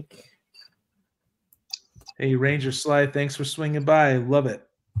 I think. Hey, Ranger Slide, thanks for swinging by. Love it.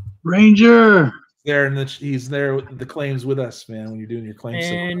 Ranger. He's there with the claims with us, man, when you're doing your claims.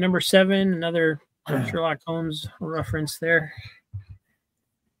 And number 7, another Sherlock Holmes reference there.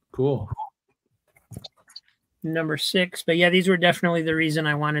 Cool. Number 6. But yeah, these were definitely the reason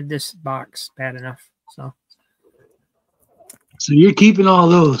I wanted this box bad enough. So you're keeping all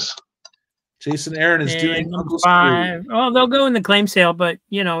those. Jason Aaron is doing Uncle 5. Oh, they'll go in the claim sale, but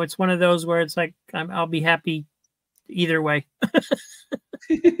it's one of those where it's like I'll be happy either way.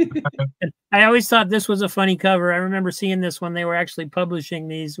 I always thought this was a funny cover. I remember seeing this when they were actually publishing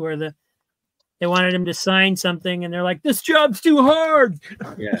these, where they wanted him to sign something, and they're like, "This job's too hard."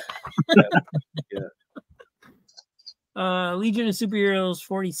 Yeah. Legion of Superheroes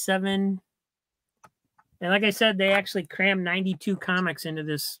 47, and like I said, they actually crammed 92 comics into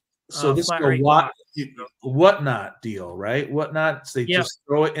this. So this is a whatnot deal, right? Whatnot, they just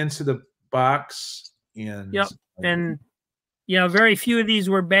throw it into the box and and very few of these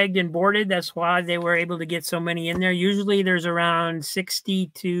were bagged and boarded. That's why they were able to get so many in there. Usually there's around 60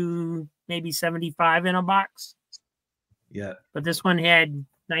 to maybe 75 in a box. Yeah. But this one had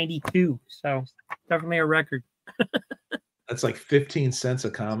 92, so definitely a record. That's like 15 cents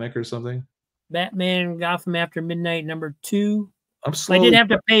a comic or something. Batman Gotham After Midnight number 2. I did have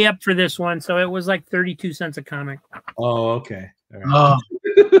to pay up for this one, so it was like 32 cents a comic. Oh, okay. All right.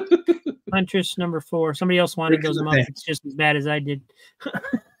 Huntress number 4. Somebody else wanted those up. It's just as bad as I did.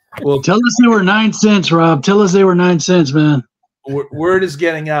 Well, tell us they were 9 cents, Rob. Tell us they were 9 cents, man. Word is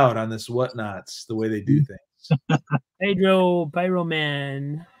getting out on this whatnots, the way they do things. Pedro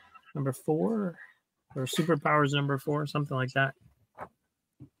Pyroman number 4, or Superpowers number 4, something like that.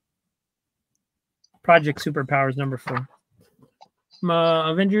 Project Superpowers number 4.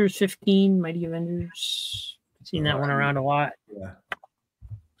 Avengers 15, Mighty Avengers. Seen that one around a lot. Yeah.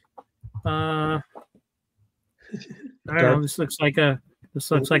 I don't know. This looks like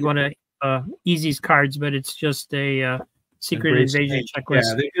one of Easy's cards, but it's just a Secret Invasion checklist.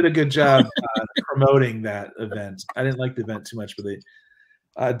 Yeah, they did a good job promoting that event. I didn't like the event too much,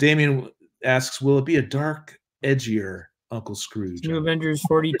 but Damien asks, will it be a dark, edgier Uncle Scrooge? New Avengers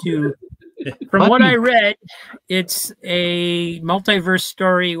 42. From what I read, it's a multiverse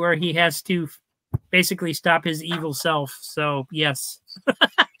story where he has to basically stop his evil self. So, yes.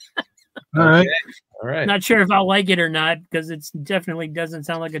 All right. All right. Not sure if I'll like it or not, because it definitely doesn't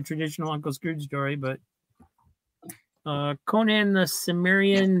sound like a traditional Uncle Scrooge story. But Conan the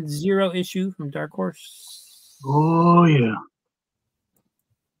Cimmerian 0 issue from Dark Horse. Oh, yeah.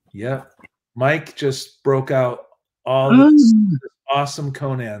 Yeah. Mike just broke out all awesome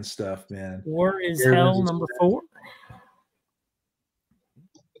Conan stuff, man. War is Hell, number 4.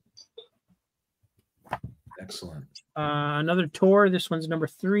 Excellent. Another Tor. This one's number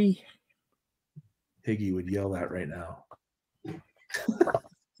 3. Higgy would yell that right now.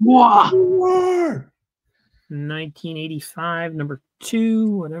 Wow. 1985, number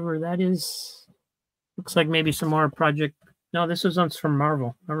 2, whatever that is. Looks like maybe some more Project. No, this was from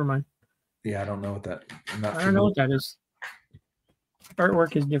Marvel. Never mind. Yeah, I don't know what that. I don't know what that is.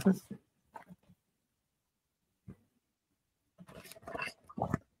 Artwork is different.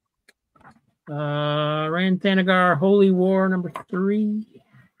 Rand Thanagar, Holy War, number 3.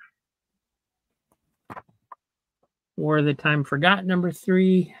 War of the Time Forgot, number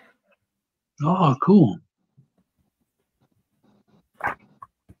 3. Oh, cool.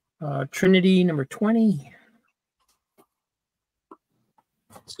 Trinity, number 20.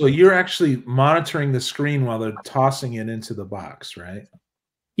 So you're actually monitoring the screen while they're tossing it into the box, right?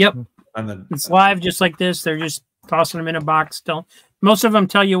 Yep. It's live just like this. They're just tossing them in a box. Most of them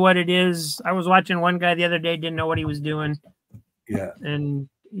tell you what it is. I was watching one guy the other day, didn't know what he was doing. Yeah. And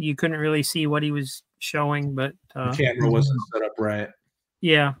you couldn't really see what he was showing, but the camera wasn't set up right.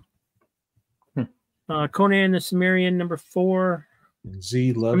 Yeah. Conan the Cimmerian, number 4.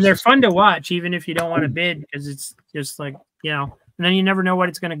 Z loves. I mean, they're fun to watch, even if you don't want to bid, because it's just like, and then you never know what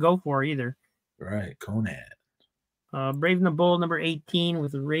it's going to go for either. Right, Conan. Brave and the Bold, number 18,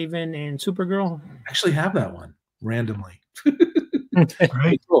 with Raven and Supergirl. I actually have that one randomly.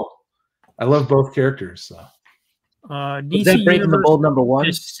 Right. Cool. I love both characters. So. DC that Brave and the Bold, number 1?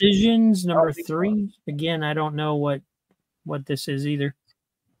 Decisions, number 3. Again, I don't know what this is either.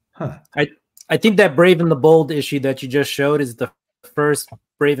 Huh. I think that Brave and the Bold issue that you just showed is the first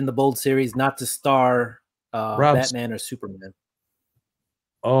Brave and the Bold series not to star Batman or Superman.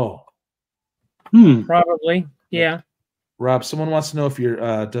 Oh. Probably. Yeah. Rob, someone wants to know if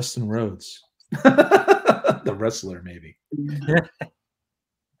you're Dustin Rhodes. The wrestler, maybe.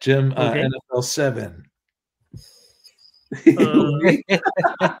 Jim, okay. NFL 7.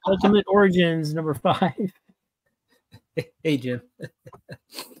 Ultimate Origins, number 5. Hey, Jim.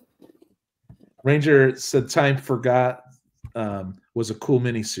 Ranger said Time Forgot was a cool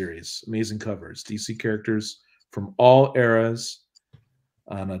miniseries. Amazing covers. DC characters from all eras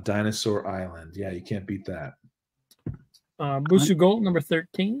on a dinosaur island. Yeah, you can't beat that. Booster Gold, number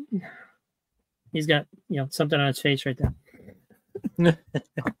 13. He's got, something on his face right there.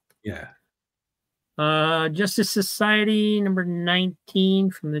 Yeah. Justice Society, number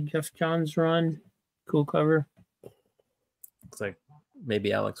 19 from the Jeff Johns run. Cool cover. Looks like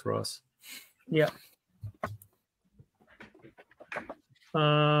maybe Alex Ross. Yeah.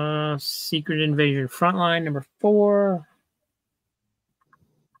 Secret Invasion Frontline, number 4.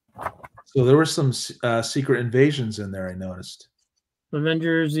 So there were some secret invasions in there, I noticed.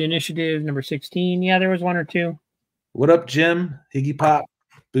 Avengers, The Initiative, number 16. Yeah, there was 1 or 2. What up, Jim? Higgy Pop.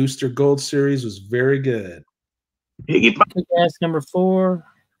 Booster Gold series was very good. Higgy Pop. Yes, number 4.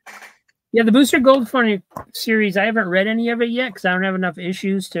 Yeah, the Booster Gold Funny series, I haven't read any of it yet because I don't have enough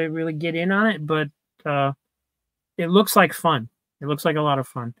issues to really get in on it, but it looks like fun. It looks like a lot of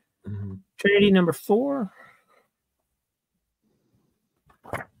fun. Mm-hmm. Trinity, number 4.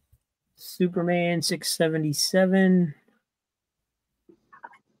 Superman 677.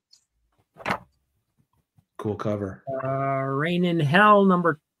 Cool cover. Reign in Hell,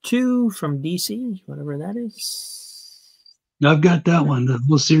 number 2 from DC, whatever that is. I've got that one, the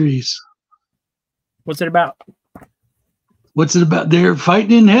whole series. What's it about? What's it about? They're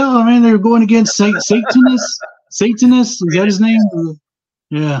fighting in hell. I mean, they're going against Satanists. Satanists, is that his name?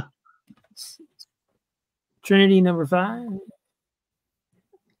 Yeah. Trinity, number 5.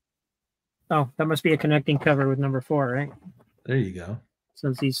 Oh, that must be a connecting cover with number 4, right? There you go.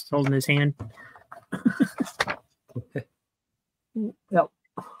 Since he's holding his hand. Yep.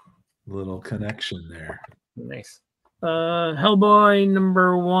 Little connection there. Nice. Hellboy,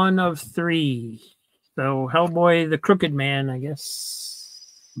 number 1 of 3. So Hellboy, the Crooked Man, I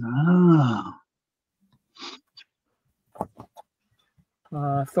guess. Ah.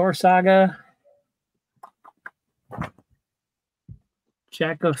 Thor Saga.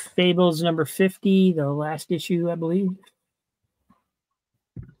 Jack of Fables, number 50, the last issue, I believe.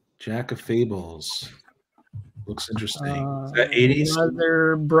 Jack of Fables. Looks interesting. Is that 80s?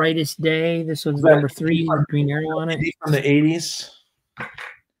 Another Brightest Day. This one's number 3 with Green Arrow on it. From the 80s?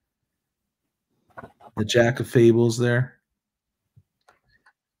 The Jack of Fables there.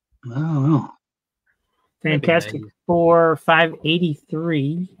 I don't know. Fantastic Four,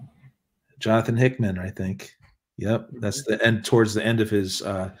 583. Jonathan Hickman, I think. Yep, that's the end, towards the end of his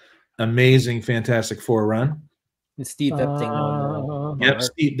amazing Fantastic Four run. And Steve Epting. Yep,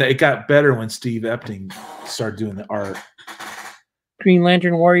 it got better when Steve Epting started doing the art. Green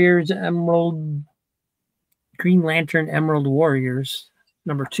Lantern Warriors, Green Lantern Emerald Warriors,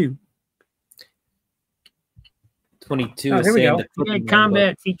 #2. 22. Oh, here we go.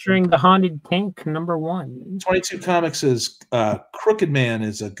 Combat featuring the Haunted Tank, #1. 22 Comics is Crooked Man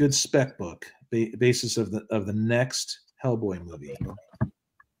is a good spec book, basis of the next Hellboy movie.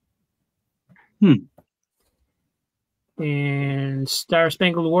 And Star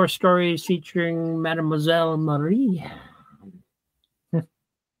Spangled War Stories featuring Mademoiselle Marie.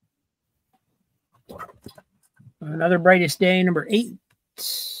 Another Brightest Day, #8.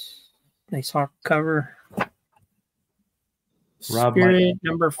 Nice hawk cover. Spirit,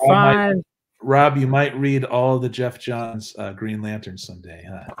 #5. Rob, you might read all of the Jeff Johns Green Lantern someday,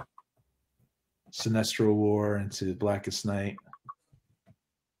 huh? Sinestro War into Blackest Night.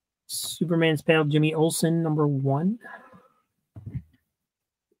 Superman's Pale, Jimmy Olsen, #1.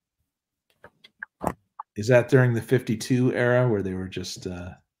 Is that during the 52 era where they were just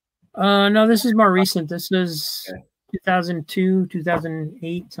no, this is more recent. This is 2002,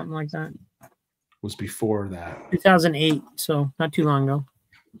 2008, something like that. Was before that. 2008, so not too long ago.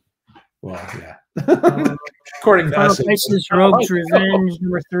 Well, yeah. According to us, Crisis, Rogue's Revenge,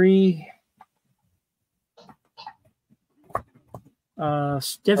 #3.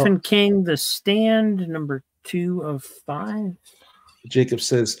 Stephen King, The Stand, #2 of 5. Jacob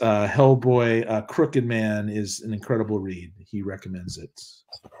says Hellboy, Crooked Man is an incredible read. He recommends it.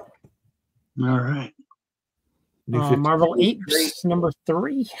 All right. Marvel Apes,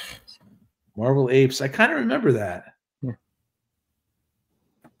 #3. Marvel Apes. I kind of remember that. Yeah.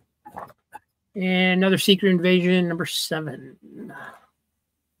 And another Secret Invasion, #7.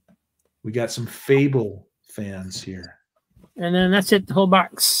 We got some Fable fans here. And then that's it, the whole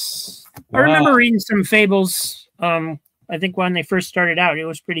box. Wow. I remember reading some Fables. I think when they first started out, it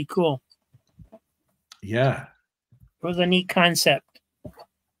was pretty cool. Yeah. It was a neat concept.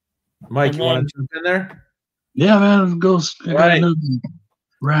 Mike, you want to jump in there? Yeah, man. Go right.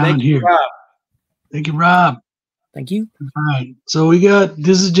 Round here. Rob. Thank you, Rob. Thank you. All right. So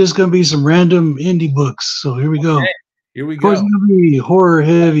this is just going to be some random indie books. So here we go. Here we go. It's going to be horror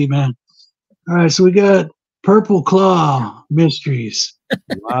heavy, man. All right. So we got Purple Claw Mysteries.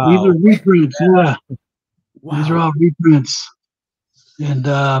 Wow. These are reprints. Yeah. Wow. These are all reprints. And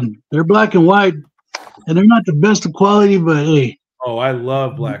they're black and white. And they're not the best of quality, but hey. Oh, I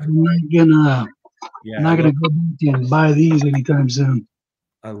love black and white. I'm not gonna go back and buy these anytime soon.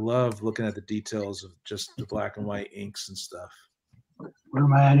 I love looking at the details of just the black and white inks and stuff. Where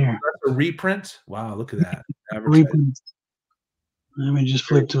am I at here? That's a reprint? Wow, look at that. Reprint. Let me just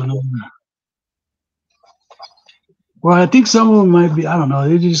flip to another. Well, I think some of them might be, I don't know,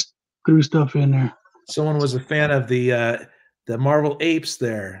 they just threw stuff in there. Someone was a fan of the Marvel Apes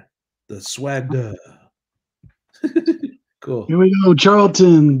there. The swag. Cool. Here we go.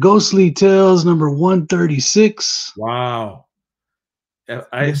 Charlton, Ghostly Tales, #136. Wow. If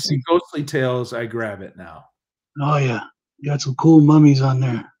I see Ghostly Tales, I grab it now. Oh, yeah. Got some cool mummies on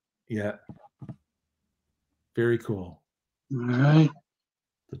there. Yeah. Very cool. All right.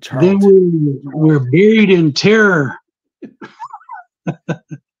 The Charlton. Then we're Buried in Terror.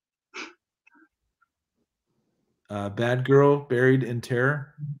 Bad Girl, Buried in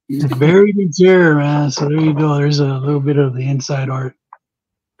Terror. Buried in Terror, man. So there you go. There's a little bit of the inside art.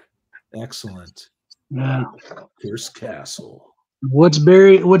 Excellent. Yeah. Pierce Castle. What's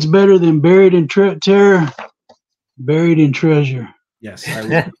better than Buried in Terror? Buried in Treasure. Yes,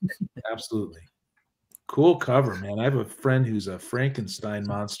 absolutely. Cool cover, man. I have a friend who's a Frankenstein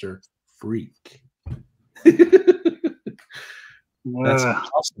monster freak. That's an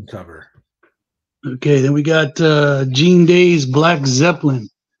awesome cover. Okay, then we got Gene Day's Black Zeppelin.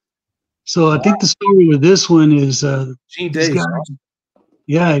 So I think the story with this one is Gene Day. Awesome.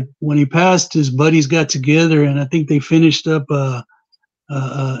 Yeah, when he passed, his buddies got together, and I think they finished up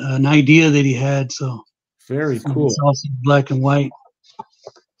an idea that he had. So very cool. It's also black and white.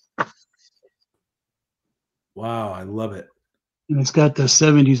 Wow, I love it. And it's got the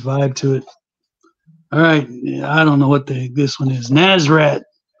 70s vibe to it. All right, I don't know what this one is. Nazrat.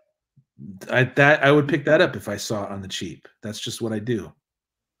 I would pick that up if I saw it on the cheap. That's just what I do.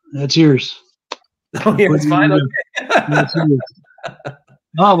 That's yours. Oh, yeah, it's fine. Okay. That's yours.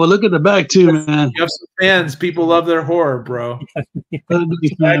 Oh, well, look at the back too, man. You have some fans. People love their horror, bro.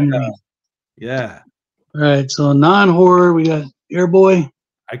 Yeah. All right, so non-horror, we got Airboy.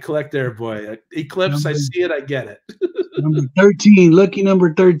 I collect Airboy. Eclipse, I see it, I get it. Number 13, lucky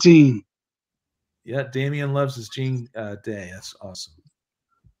number 13. Yeah, Damien loves his Gene Day. That's awesome.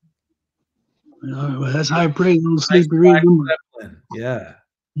 Well, that's high praise. No sleepy read. Yeah.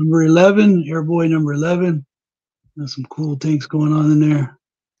 Number 11, Airboy number 11. There's some cool things going on in there.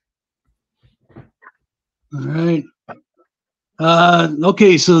 All right.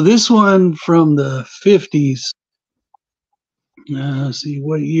 Okay, so this one from the 50s. Let's see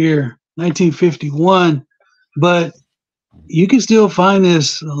what year, 1951. But you can still find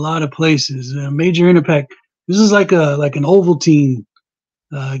this a lot of places. Major Impact. This is like an Ovaltine.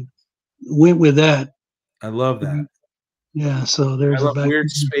 Went with that. I love that. Yeah, so there's I love weird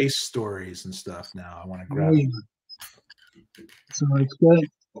space stories and stuff now. I want to grab it. So it's got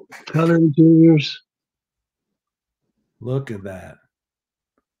color interiors. Look at that.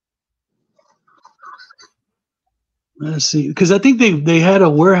 Let's see, because I think they had a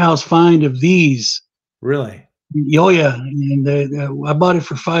warehouse find of these. Really? Oh yeah, and I bought it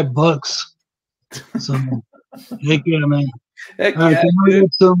for $5. So heck yeah, man. Heck All right, yeah, we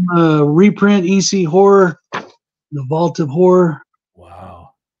got some reprint EC Horror, The Vault of Horror.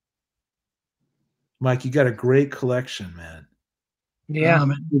 Wow, Mike, you got a great collection, man. Yeah,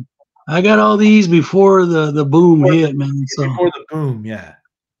 I got all these before the boom hit, man. So before the boom, yeah.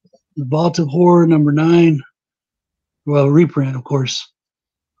 The Vault of Horror number 9. Well, reprint, of course.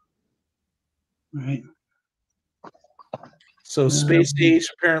 All right. So Space Age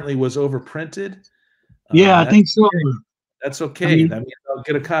apparently was overprinted. Yeah, I think so. That's okay. That means I'll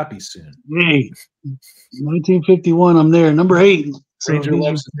get a copy soon. Hey, 1951. I'm there. Number 8. Ranger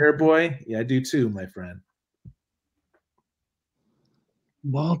loves the Airboy. Yeah, I do too, my friend.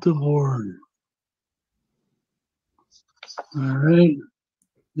 Vault of Horror. All right.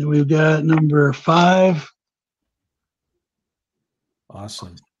 Then we've got number 5.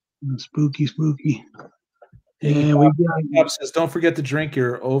 Awesome. Spooky. And we got says, don't forget to drink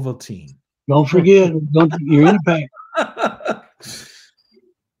your Ovaltine. Don't forget, your Impact.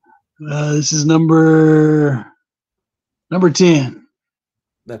 This is number 10.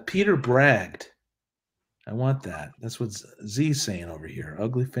 That Peter bragged. I want that. That's what Z's saying over here.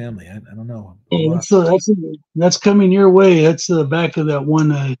 Ugly Family. I don't know. That's coming your way. That's the back of that one.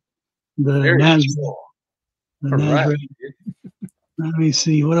 The Nazareth. The Nazareth. Let me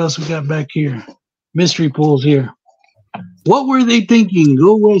see what else we got back here. Mystery pulls here. What were they thinking?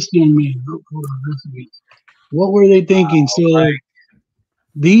 Go West, young man. What were they thinking? So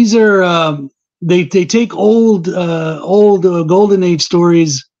these are they take old Golden Age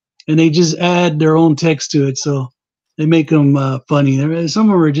stories and they just add their own text to it. So they make them funny. Some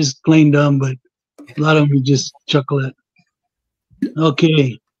of them are just plain dumb, but a lot of them you just chuckle at.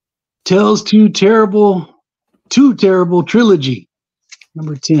 Okay, Tales Too Terrible trilogy.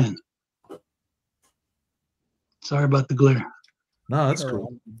 Number 10. Sorry about the glare. No, that's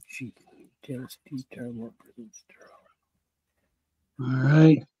cool. All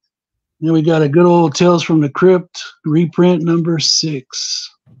right. Then we got a good old Tales from the Crypt reprint number 6.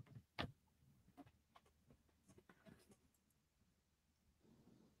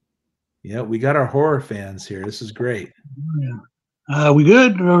 Yeah, we got our horror fans here. This is great. Yeah. We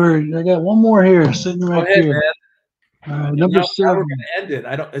good? I got one more here sitting right here. Man. Number 7. Now we're gonna end it.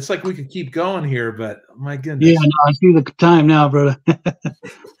 It's like we could keep going here, but my goodness. Yeah, no, I see the time now, brother.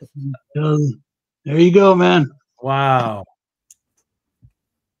 There you go, man. Wow.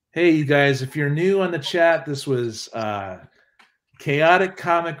 Hey, you guys, if you're new on the chat, this was chaotic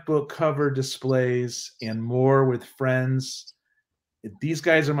comic book cover displays and more with friends. These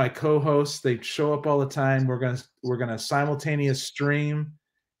guys are my co-hosts. They show up all the time. We're gonna simultaneous stream,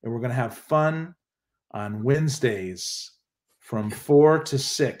 and we're gonna have fun on Wednesdays from 4 to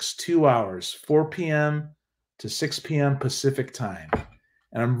 6, 2 hours, 4 p.m. to 6 p.m. Pacific time.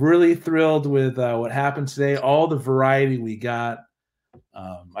 And I'm really thrilled with what happened today, all the variety we got.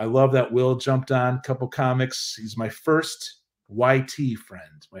 I love that Will jumped on a couple comics. He's my first YT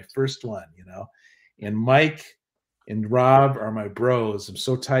friend, my first one, you know. And Mike and Rob are my bros. I'm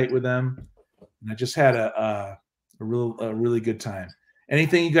so tight with them. And I just had a really good time.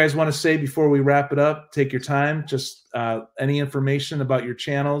 Anything you guys want to say before we wrap it up? Take your time. Just any information about your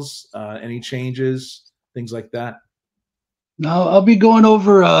channels, any changes, things like that. Now I'll be going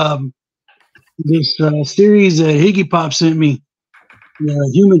over this series that Higgy Pop sent me,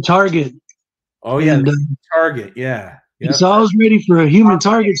 Human Target. Oh yeah, and, Target. Yeah. Yep. So I was ready for a Human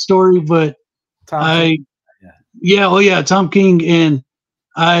Target story, but Tom King, and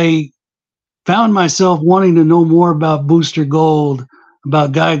I found myself wanting to know more about Booster Gold,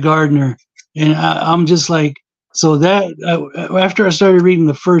 about Guy Gardner, and I'm just like, so that after I started reading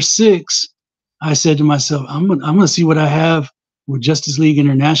the first 6, I said to myself, I'm gonna see what I have with Justice League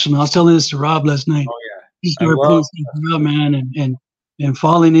International. I was telling this to Rob last night. Oh yeah, he started pulling stuff out, man, and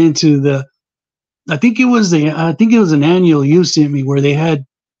falling into the I think it was an annual you sent me where they had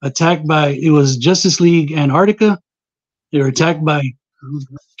attacked by, it was Justice League Antarctica. They were attacked by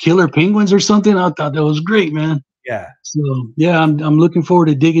killer penguins or something. I thought that was great, man. Yeah. So yeah, I'm looking forward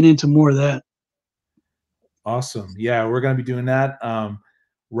to digging into more of that. Awesome. Yeah, we're going to be doing that.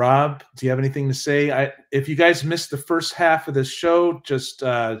 Rob, do you have anything to say? If you guys missed the first half of the show, just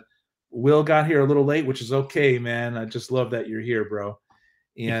Will got here a little late, which is okay, man. I just love that you're here, bro.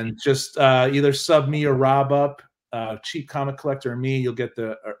 And just either sub me or Rob up, Cheap Comic Collector, or me. You'll get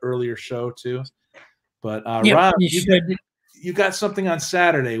the earlier show too. But yep, Rob, you got something on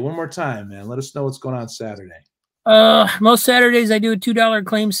Saturday. One more time, man. Let us know what's going on Saturday. Most Saturdays I do a $2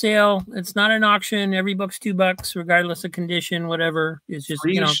 claim sale. It's not an auction. Every book's $2, regardless of condition, whatever. It's just,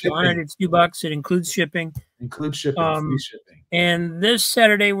 Free you know, if you want it, it's $2. It includes shipping. Includes shipping, free shipping. And this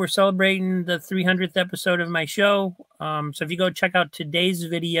Saturday we're celebrating the 300th episode of my show. So if you go check out today's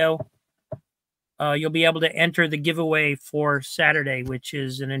video, you'll be able to enter the giveaway for Saturday, which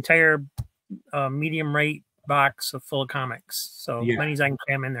is an entire medium rate box full of comics. So many as I can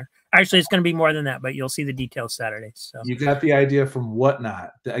cram in there. Actually, it's going to be more than that, but you'll see the details Saturday. So you got the idea from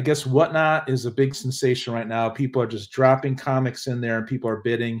Whatnot. I guess Whatnot is a big sensation right now. People are just dropping comics in there, and people are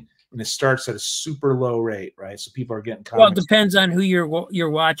bidding, and it starts at a super low rate, right? So people are getting comics. Well, it depends on who you're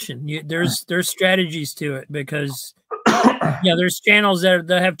watching. There's strategies to it because there's channels that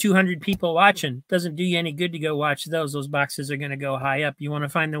have 200 people watching. Doesn't do you any good to go watch those. Those boxes are going to go high up. You want to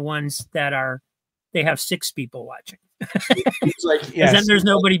find the ones that they have 6 people watching. Then there's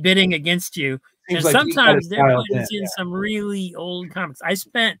nobody bidding against you. And sometimes they're putting in some really old comics. I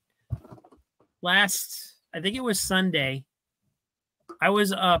spent I think it was Sunday, I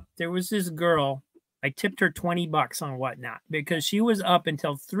was up. There was this girl. I tipped her $20 on Whatnot because she was up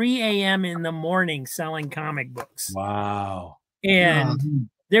until 3 a.m. in the morning selling comic books. Wow. And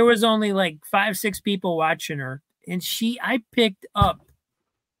there was only like 5-6 people watching her. And I picked up,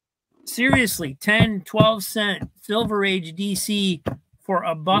 seriously, 10, 12 cent Silver Age DC for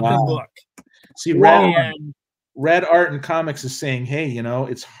 $1 a book. See, Red Art and Comics is saying, hey, you know,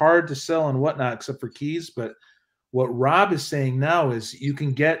 it's hard to sell on Whatnot except for keys. But what Rob is saying now is you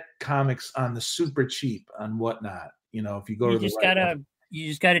can get comics on the super cheap on Whatnot. You know, if you go to the right one. You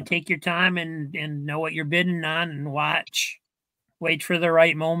just gotta take your time and know what you're bidding on and wait for the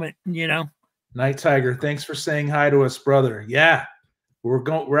right moment, you know. Night Tiger, thanks for saying hi to us, brother. Yeah.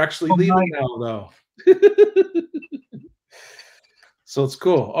 We're actually leaving now, though. So it's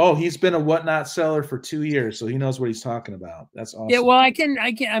cool. Oh, he's been a Whatnot seller for 2 years, so he knows what he's talking about. That's awesome. Yeah, well,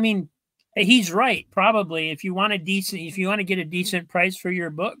 I mean, he's right. Probably, if you want to get a decent price for your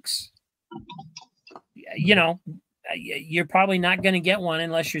books, you know, you're probably not going to get one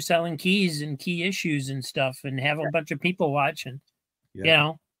unless you're selling keys and key issues and stuff, and have a bunch of people watching. Yeah. You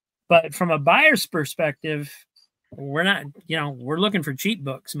know, but from a buyer's perspective, we're not, you know, we're looking for cheap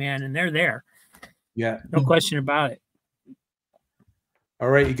books, man, and they're there. Yeah. No question about it. All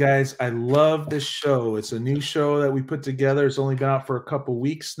right, you guys, I love this show. It's a new show that we put together. It's only been out for a couple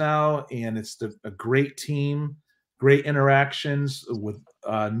weeks now, and it's a great team, great interactions with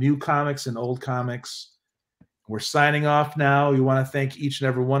new comics and old comics. We're signing off now. We want to thank each and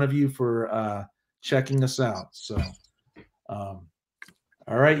every one of you for checking us out. So, all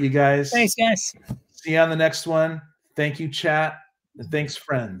right, you guys. Thanks, guys. See you on the next one. Thank you, chat. And thanks,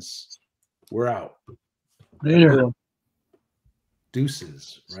 friends. We're out. Later.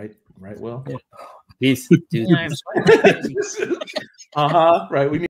 Deuces, right? Right, Will? Yeah. Peace. Yeah, Right. We need